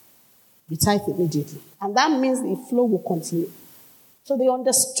 You tithe immediately. And that means the flow will continue. So they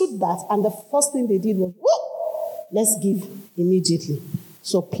understood that, and the first thing they did was, let's give immediately.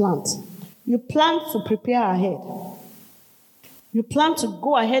 So plant. You plant to prepare ahead. You plan to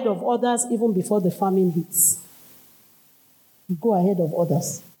go ahead of others even before the famine hits. You go ahead of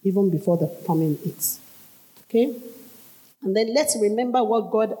others even before the famine hits. Okay? And then let's remember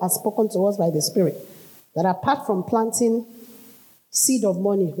what God has spoken to us by the Spirit. That apart from planting seed of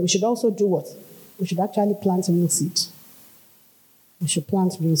money, we should also do what? We should actually plant real seed. We should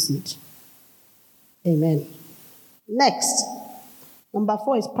plant real seed. Amen. Next, number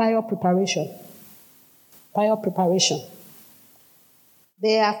 4 is prior preparation. Prior preparation.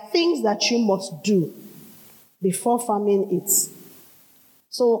 There are things that you must do before famine hits.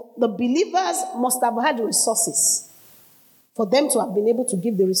 So the believers must have had resources for them to have been able to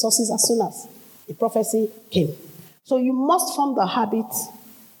give the resources as soon as the prophecy came. So you must form the habit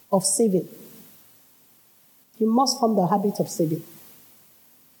of saving. You must form the habit of saving.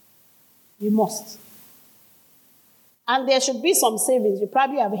 You must. And there should be some savings. You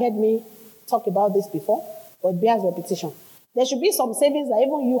probably have heard me talk about this before, but it bears repetition. There should be some savings that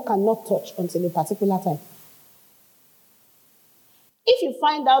even you cannot touch until a particular time. If you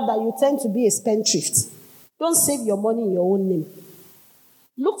find out that you tend to be a spendthrift, don't save your money in your own name.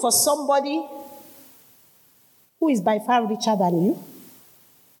 Look for somebody who is by far richer than you,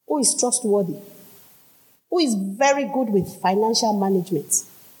 who is trustworthy, who is very good with financial management,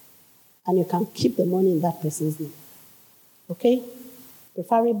 and you can keep the money in that person's name. Okay?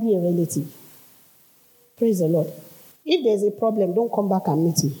 Preferably a relative. Praise the Lord. If there's a problem, don't come back and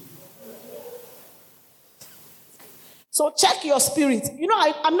meet me. So check your spirit. You know,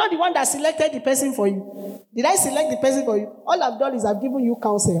 I'm not the one that selected the person for you. Did I select the person for you? All I've done is I've given you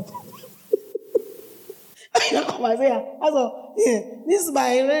counsel. Come and say, this is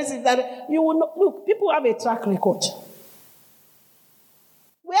my relative. That you will not, look, people have a track record.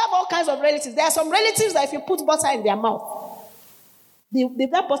 We have all kinds of relatives. There are some relatives that if you put butter in their mouth,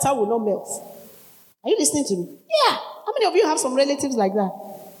 that butter will not melt. Are you listening to me? Yeah. How many of you have some relatives like that?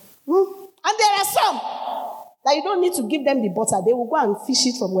 And there are some that you don't need to give them the butter. They will go and fish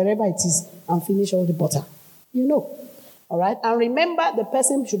it from wherever it is and finish all the butter. You know. All right? And remember, the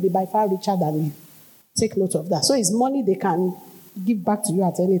person should be by far richer than you. Take note of that. So it's money they can give back to you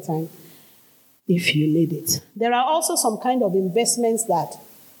at any time if you need it. There are also some kind of investments that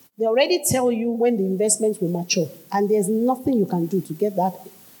they already tell you when the investments will mature. And there's nothing you can do to get that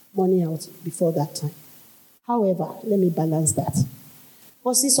money out before that time. However, let me balance that.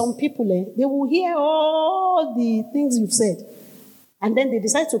 But see, some people, they will hear all the things you've said, and then they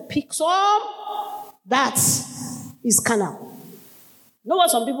decide to pick some that is carnal. You know what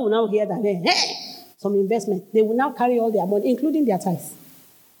some people will now hear that? Hey, some investment. They will now carry all their money, including their tithes,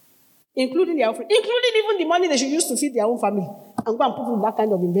 including their offering, including even the money they should use to feed their own family, and go and put in that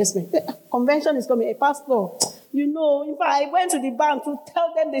kind of investment. Convention is coming. A pastor, you know, if I went to the bank to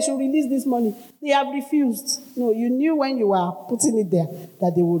tell them they should release this money, they have refused. No, you knew when you were putting it there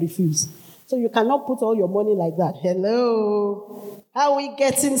that they will refuse. So you cannot put all your money like that. Hello? Are we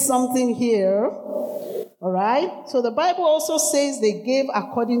getting something here? All right? So the Bible also says they gave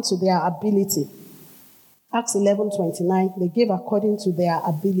according to their ability. Acts 11:29, they gave according to their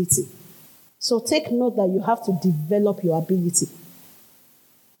ability. So take note that you have to develop your ability.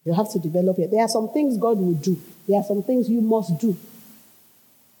 You have to develop it. There are some things God will do. There are some things you must do.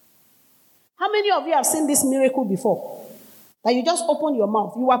 How many of you have seen this miracle before? That you just open your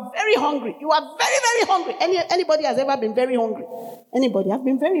mouth. You are very hungry. You are very, very hungry. Anybody has ever been very hungry? Anybody have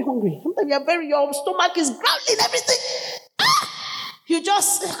been very hungry? Sometimes your stomach is growling, everything. You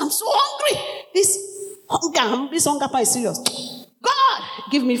just, I'm so hungry. This hunger is serious. God,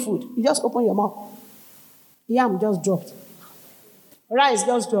 give me food. You just open your mouth. Yam just dropped. Rice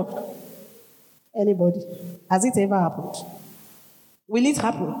just dropped. Anybody? Has it ever happened? Will it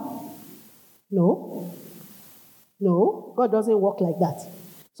happen? No. No. God doesn't work like that.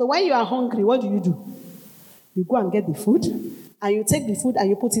 So when you are hungry, what do? You go and get the food, and you take the food and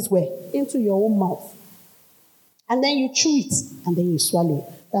you put it where? Into your own mouth. And then you chew it, and then you swallow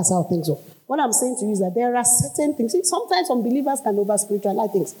it. That's how things work. What I'm saying to you is that there are certain things. See, sometimes some believers can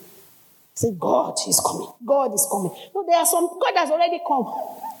over-spiritualize things. Say, God is coming. God is coming. No, there are some, God has already come.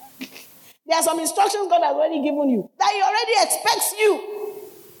 There are some instructions God has already given you that He already expects you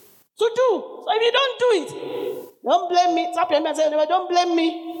to do. So if you don't do it, don't blame me. Tap your neighbor and say, don't blame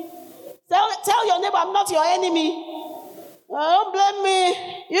me. Tell your neighbor, I'm not your enemy. Don't blame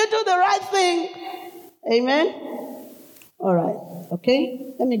me. You do the right thing. Amen? All right.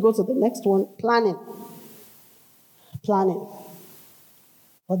 Okay? Let me go to the next one. Planning.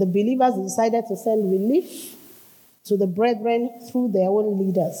 But the believers decided to send relief to the brethren through their own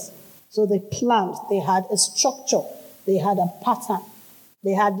leaders. So they planned. They had a structure. They had a pattern.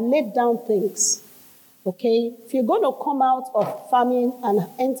 They had laid down things. Okay? If you're going to come out of famine and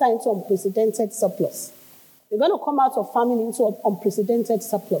enter into unprecedented surplus, you're going to come out of famine into unprecedented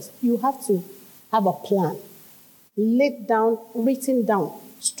surplus, you have to have a plan. Laid down, written down,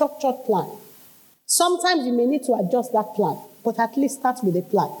 structured plan. Sometimes you may need to adjust that plan, but at least start with a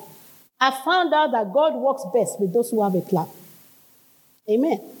plan. I found out that God works best with those who have a plan.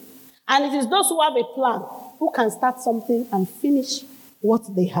 Amen. And it is those who have a plan who can start something and finish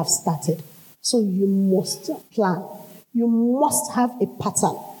what they have started. So you must plan. You must have a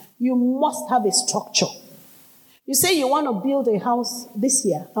pattern. You must have a structure. You say you want to build a house this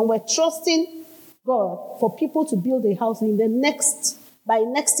year, and we're trusting God for people to build a house by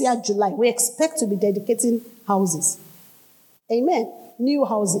next year, July. We expect to be dedicating houses. Amen. New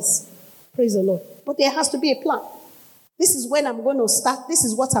houses. Praise the Lord. But there has to be a plan. This is when I'm going to start. This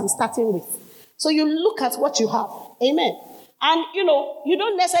is what I'm starting with. So you look at what you have. Amen. And, you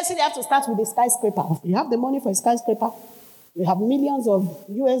don't necessarily have to start with a skyscraper. You have the money for a skyscraper. You have millions of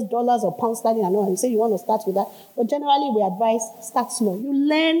US dollars or pound sterling and all. And you say you want to start with that. But generally, we advise start small. You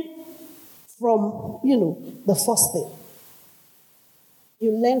learn from, the first thing.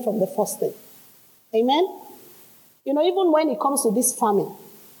 You learn from the first thing. Amen? Even when it comes to this farming,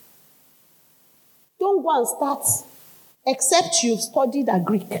 don't go and start except you've studied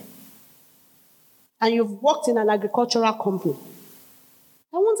Agric and you've worked in an agricultural company.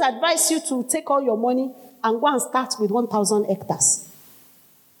 I won't advise you to take all your money and go and start with 1,000 hectares.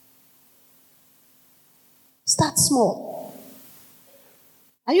 Start small.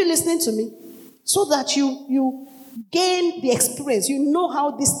 Are you listening to me? So that you gain the experience. You know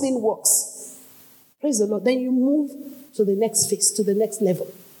how this thing works. Praise the Lord. Then you move to the next phase, to the next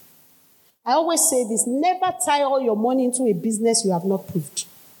level. I always say this, never tie all your money into a business you have not proved.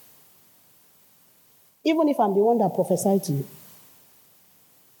 Even if I'm the one that prophesied to you.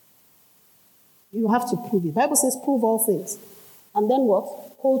 You have to prove it. The Bible says prove all things. And then what?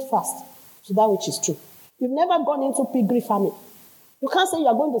 Hold fast to that which is true. You've never gone into piggery farming. You can't say you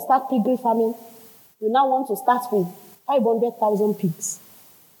are going to start piggery farming. You now want to start with 500,000 pigs.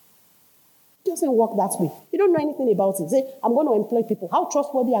 It doesn't work that way. You don't know anything about it. Say, I'm going to employ people. How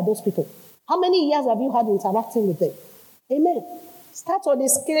trustworthy are those people? How many years have you had interacting with them? Amen. Start on a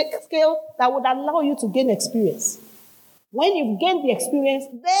scale that would allow you to gain experience. When you've gained the experience,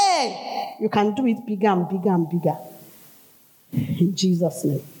 then you can do it bigger and bigger and bigger. In Jesus'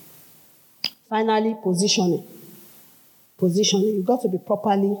 name. Finally, positioning. Positioning. You've got to be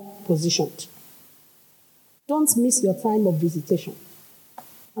properly positioned. Don't miss your time of visitation.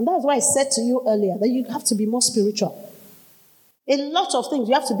 And that's why I said to you earlier that you have to be more spiritual. A lot of things,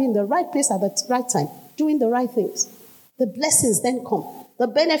 you have to be in the right place at the right time, doing the right things. The blessings then come. The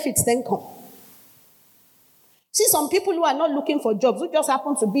benefits then come. See, some people who are not looking for jobs, who just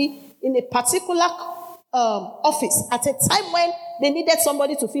happen to be in a particular office at a time when they needed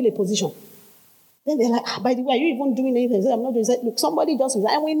somebody to fill a position. Then they're like, by the way, are you even doing anything? I'm not doing it. Look, somebody just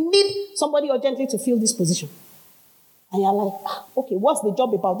resigned, and we need somebody urgently to fill this position. And you're like, okay, what's the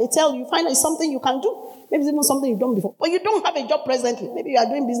job about? They tell you, finally, something you can do. Maybe it's even something you've done before. But you don't have a job presently. Maybe you are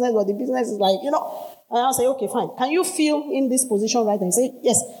doing business, but the business is like, And I'll say, okay, fine. Can you fill in this position right now? You say,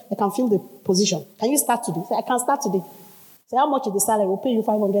 yes, I can fill the position. Can you start today? Say, I can start today. Say, how much is the salary? We'll pay you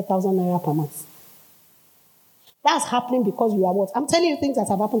 500,000 naira per month. That's happening because you are what? I'm telling you things that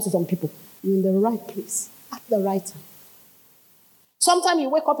have happened to some people. You're in the right place at the right time. Sometimes you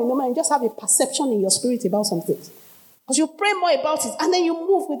wake up in the morning and just have a perception in your spirit about some things. Because you pray more about it, and then you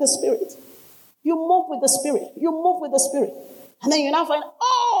move with the Spirit. You move with the Spirit. You move with the Spirit. And then you now find,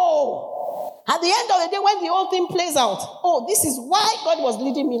 at the end of the day, when the whole thing plays out, this is why God was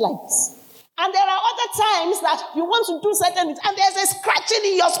leading me like this. And there are other times that you want to do certain things, and there's a scratching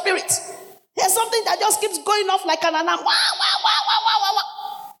in your spirit. There's something that just keeps going off like an alarm. Wah, wah, wah, wah, wah, wah, wah.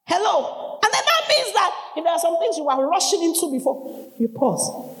 Hello. And then that means that if there are some things you are rushing into before, you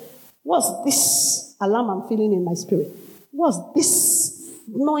pause. What's this alarm I'm feeling in my spirit? What's this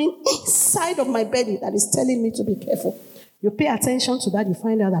gnawing inside of my belly that is telling me to be careful? You pay attention to that, you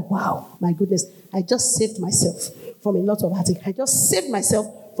find out that, wow, my goodness, I just saved myself from a lot of heartache. I just saved myself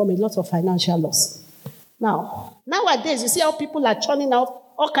from a lot of financial loss. Now, nowadays, you see how people are churning out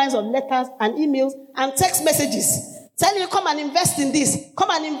all kinds of letters and emails and text messages telling you, come and invest in this,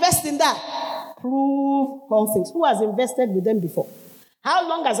 come and invest in that. Prove all things. Who has invested with them before? How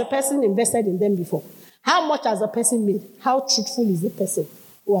long has a person invested in them before? How much has a person made? How truthful is the person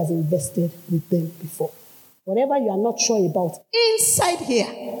who has invested with them before? Whatever you are not sure about inside here,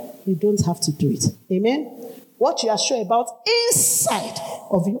 you don't have to do it. Amen? What you are sure about inside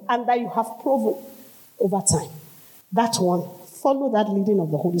of you and that you have proven over time. That one, follow that leading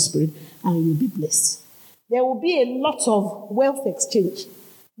of the Holy Spirit and you'll be blessed. There will be a lot of wealth exchange,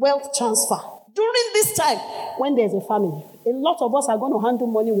 wealth transfer. During this time, when there's a famine, a lot of us are going to handle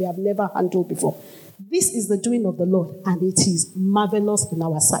money we have never handled before. This is the doing of the Lord, and it is marvelous in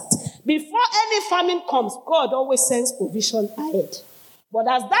our sight. Before any famine comes, God always sends provision ahead. But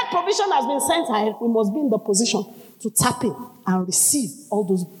as that provision has been sent ahead, we must be in the position to tap in and receive all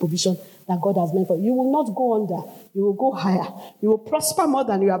those provisions that God has meant for you. You will not go under. You will go higher. You will prosper more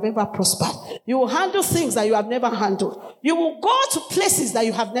than you have ever prospered. You will handle things that you have never handled. You will go to places that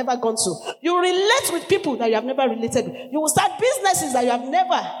you have never gone to. You will relate with people that you have never related with. You will start businesses that you have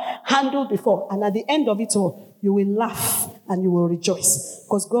never handled before. And at the end of it all, you will laugh and you will rejoice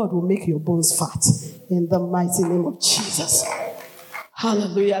because God will make your bones fat in the mighty name of Jesus.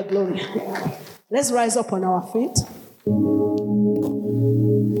 Hallelujah, glory. Let's rise up on our feet.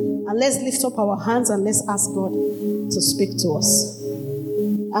 And let's lift up our hands and let's ask God to speak to us.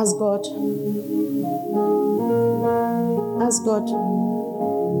 Ask God. Ask God.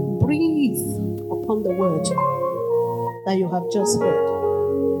 Breathe upon the word that you have just heard.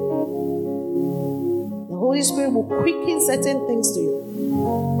 The Holy Spirit will quicken certain things to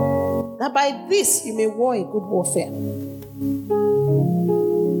you, that by this you may war a good warfare.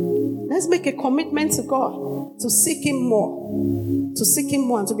 Let's make a commitment to God to seek Him more,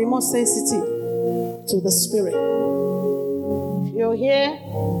 and to be more sensitive to the Spirit. If you're here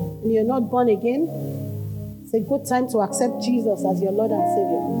and you're not born again, it's a good time to accept Jesus as your Lord and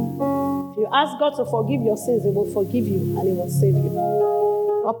Savior. If you ask God to forgive your sins, He will forgive you and He will save you.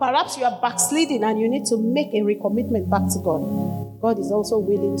 Or perhaps you are backsliding and you need to make a recommitment back to God. God is also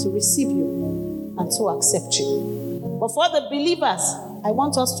willing to receive you and to accept you. But for the believers, I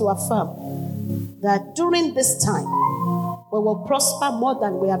want us to affirm that during this time, we will prosper more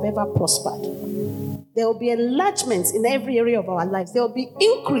than we have ever prospered. There will be enlargement in every area of our lives. There will be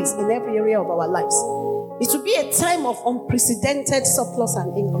increase in every area of our lives. It will be a time of unprecedented surplus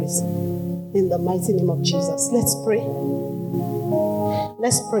and increase. In the mighty name of Jesus. Let's pray.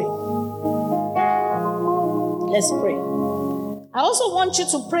 Let's pray. Let's pray. I also want you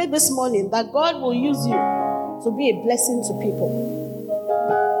to pray this morning that God will use you to be a blessing to people.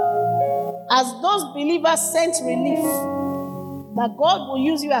 As those believers sent relief, that God will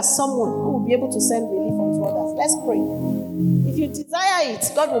use you as someone who will be able to send relief unto others. Let's pray. If you desire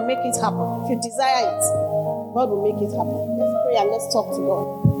it, God will make it happen. If you desire it, God will make it happen. Let's pray and let's talk to God.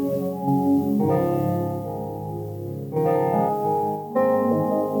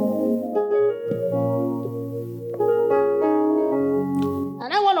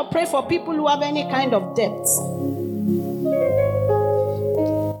 And I want to pray for people who have any kind of debt.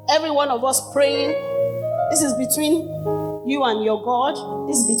 Every one of us praying. This is between you and your God.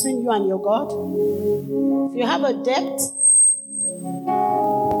 This is between you and your God. If you have a debt,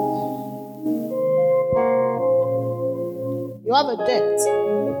 you have a debt.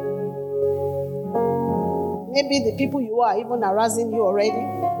 Maybe the people you are even harassing you already.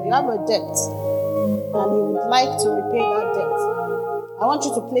 But you have a debt. And you would like to repay that debt. I want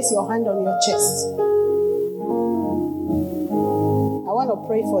you to place your hand on your chest. I want to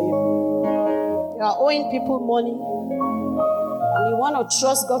pray for you. You are owing people money. And you want to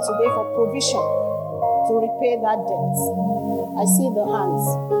trust God today for provision to repay that debt. I see the hands.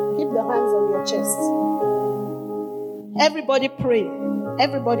 Keep the hands on your chest. Everybody praying.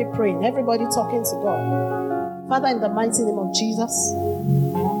 Everybody praying. Everybody talking to God. Father, in the mighty name of Jesus,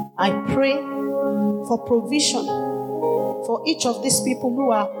 I pray for provision for each of these people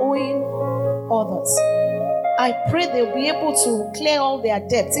who are owing others. I pray they'll be able to clear all their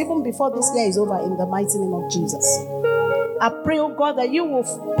debts even before this year is over, in the mighty name of Jesus. I pray, oh God, that you will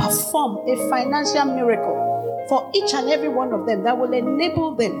perform a financial miracle for each and every one of them that will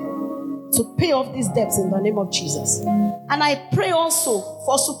enable them to pay off these debts in the name of Jesus. And I pray also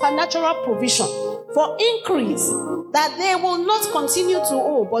for supernatural provision, for increase, that they will not continue to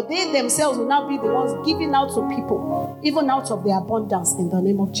owe, but they themselves will now be the ones giving out to people, even out of their abundance, in the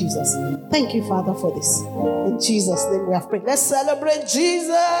name of Jesus. Thank you, Father, for this. In Jesus' name we have prayed. Let's celebrate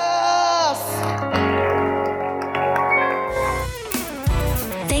Jesus!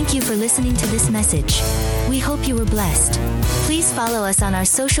 Thank you for listening to this message. We hope you were blessed. Please follow us on our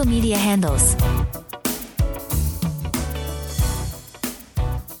social media handles.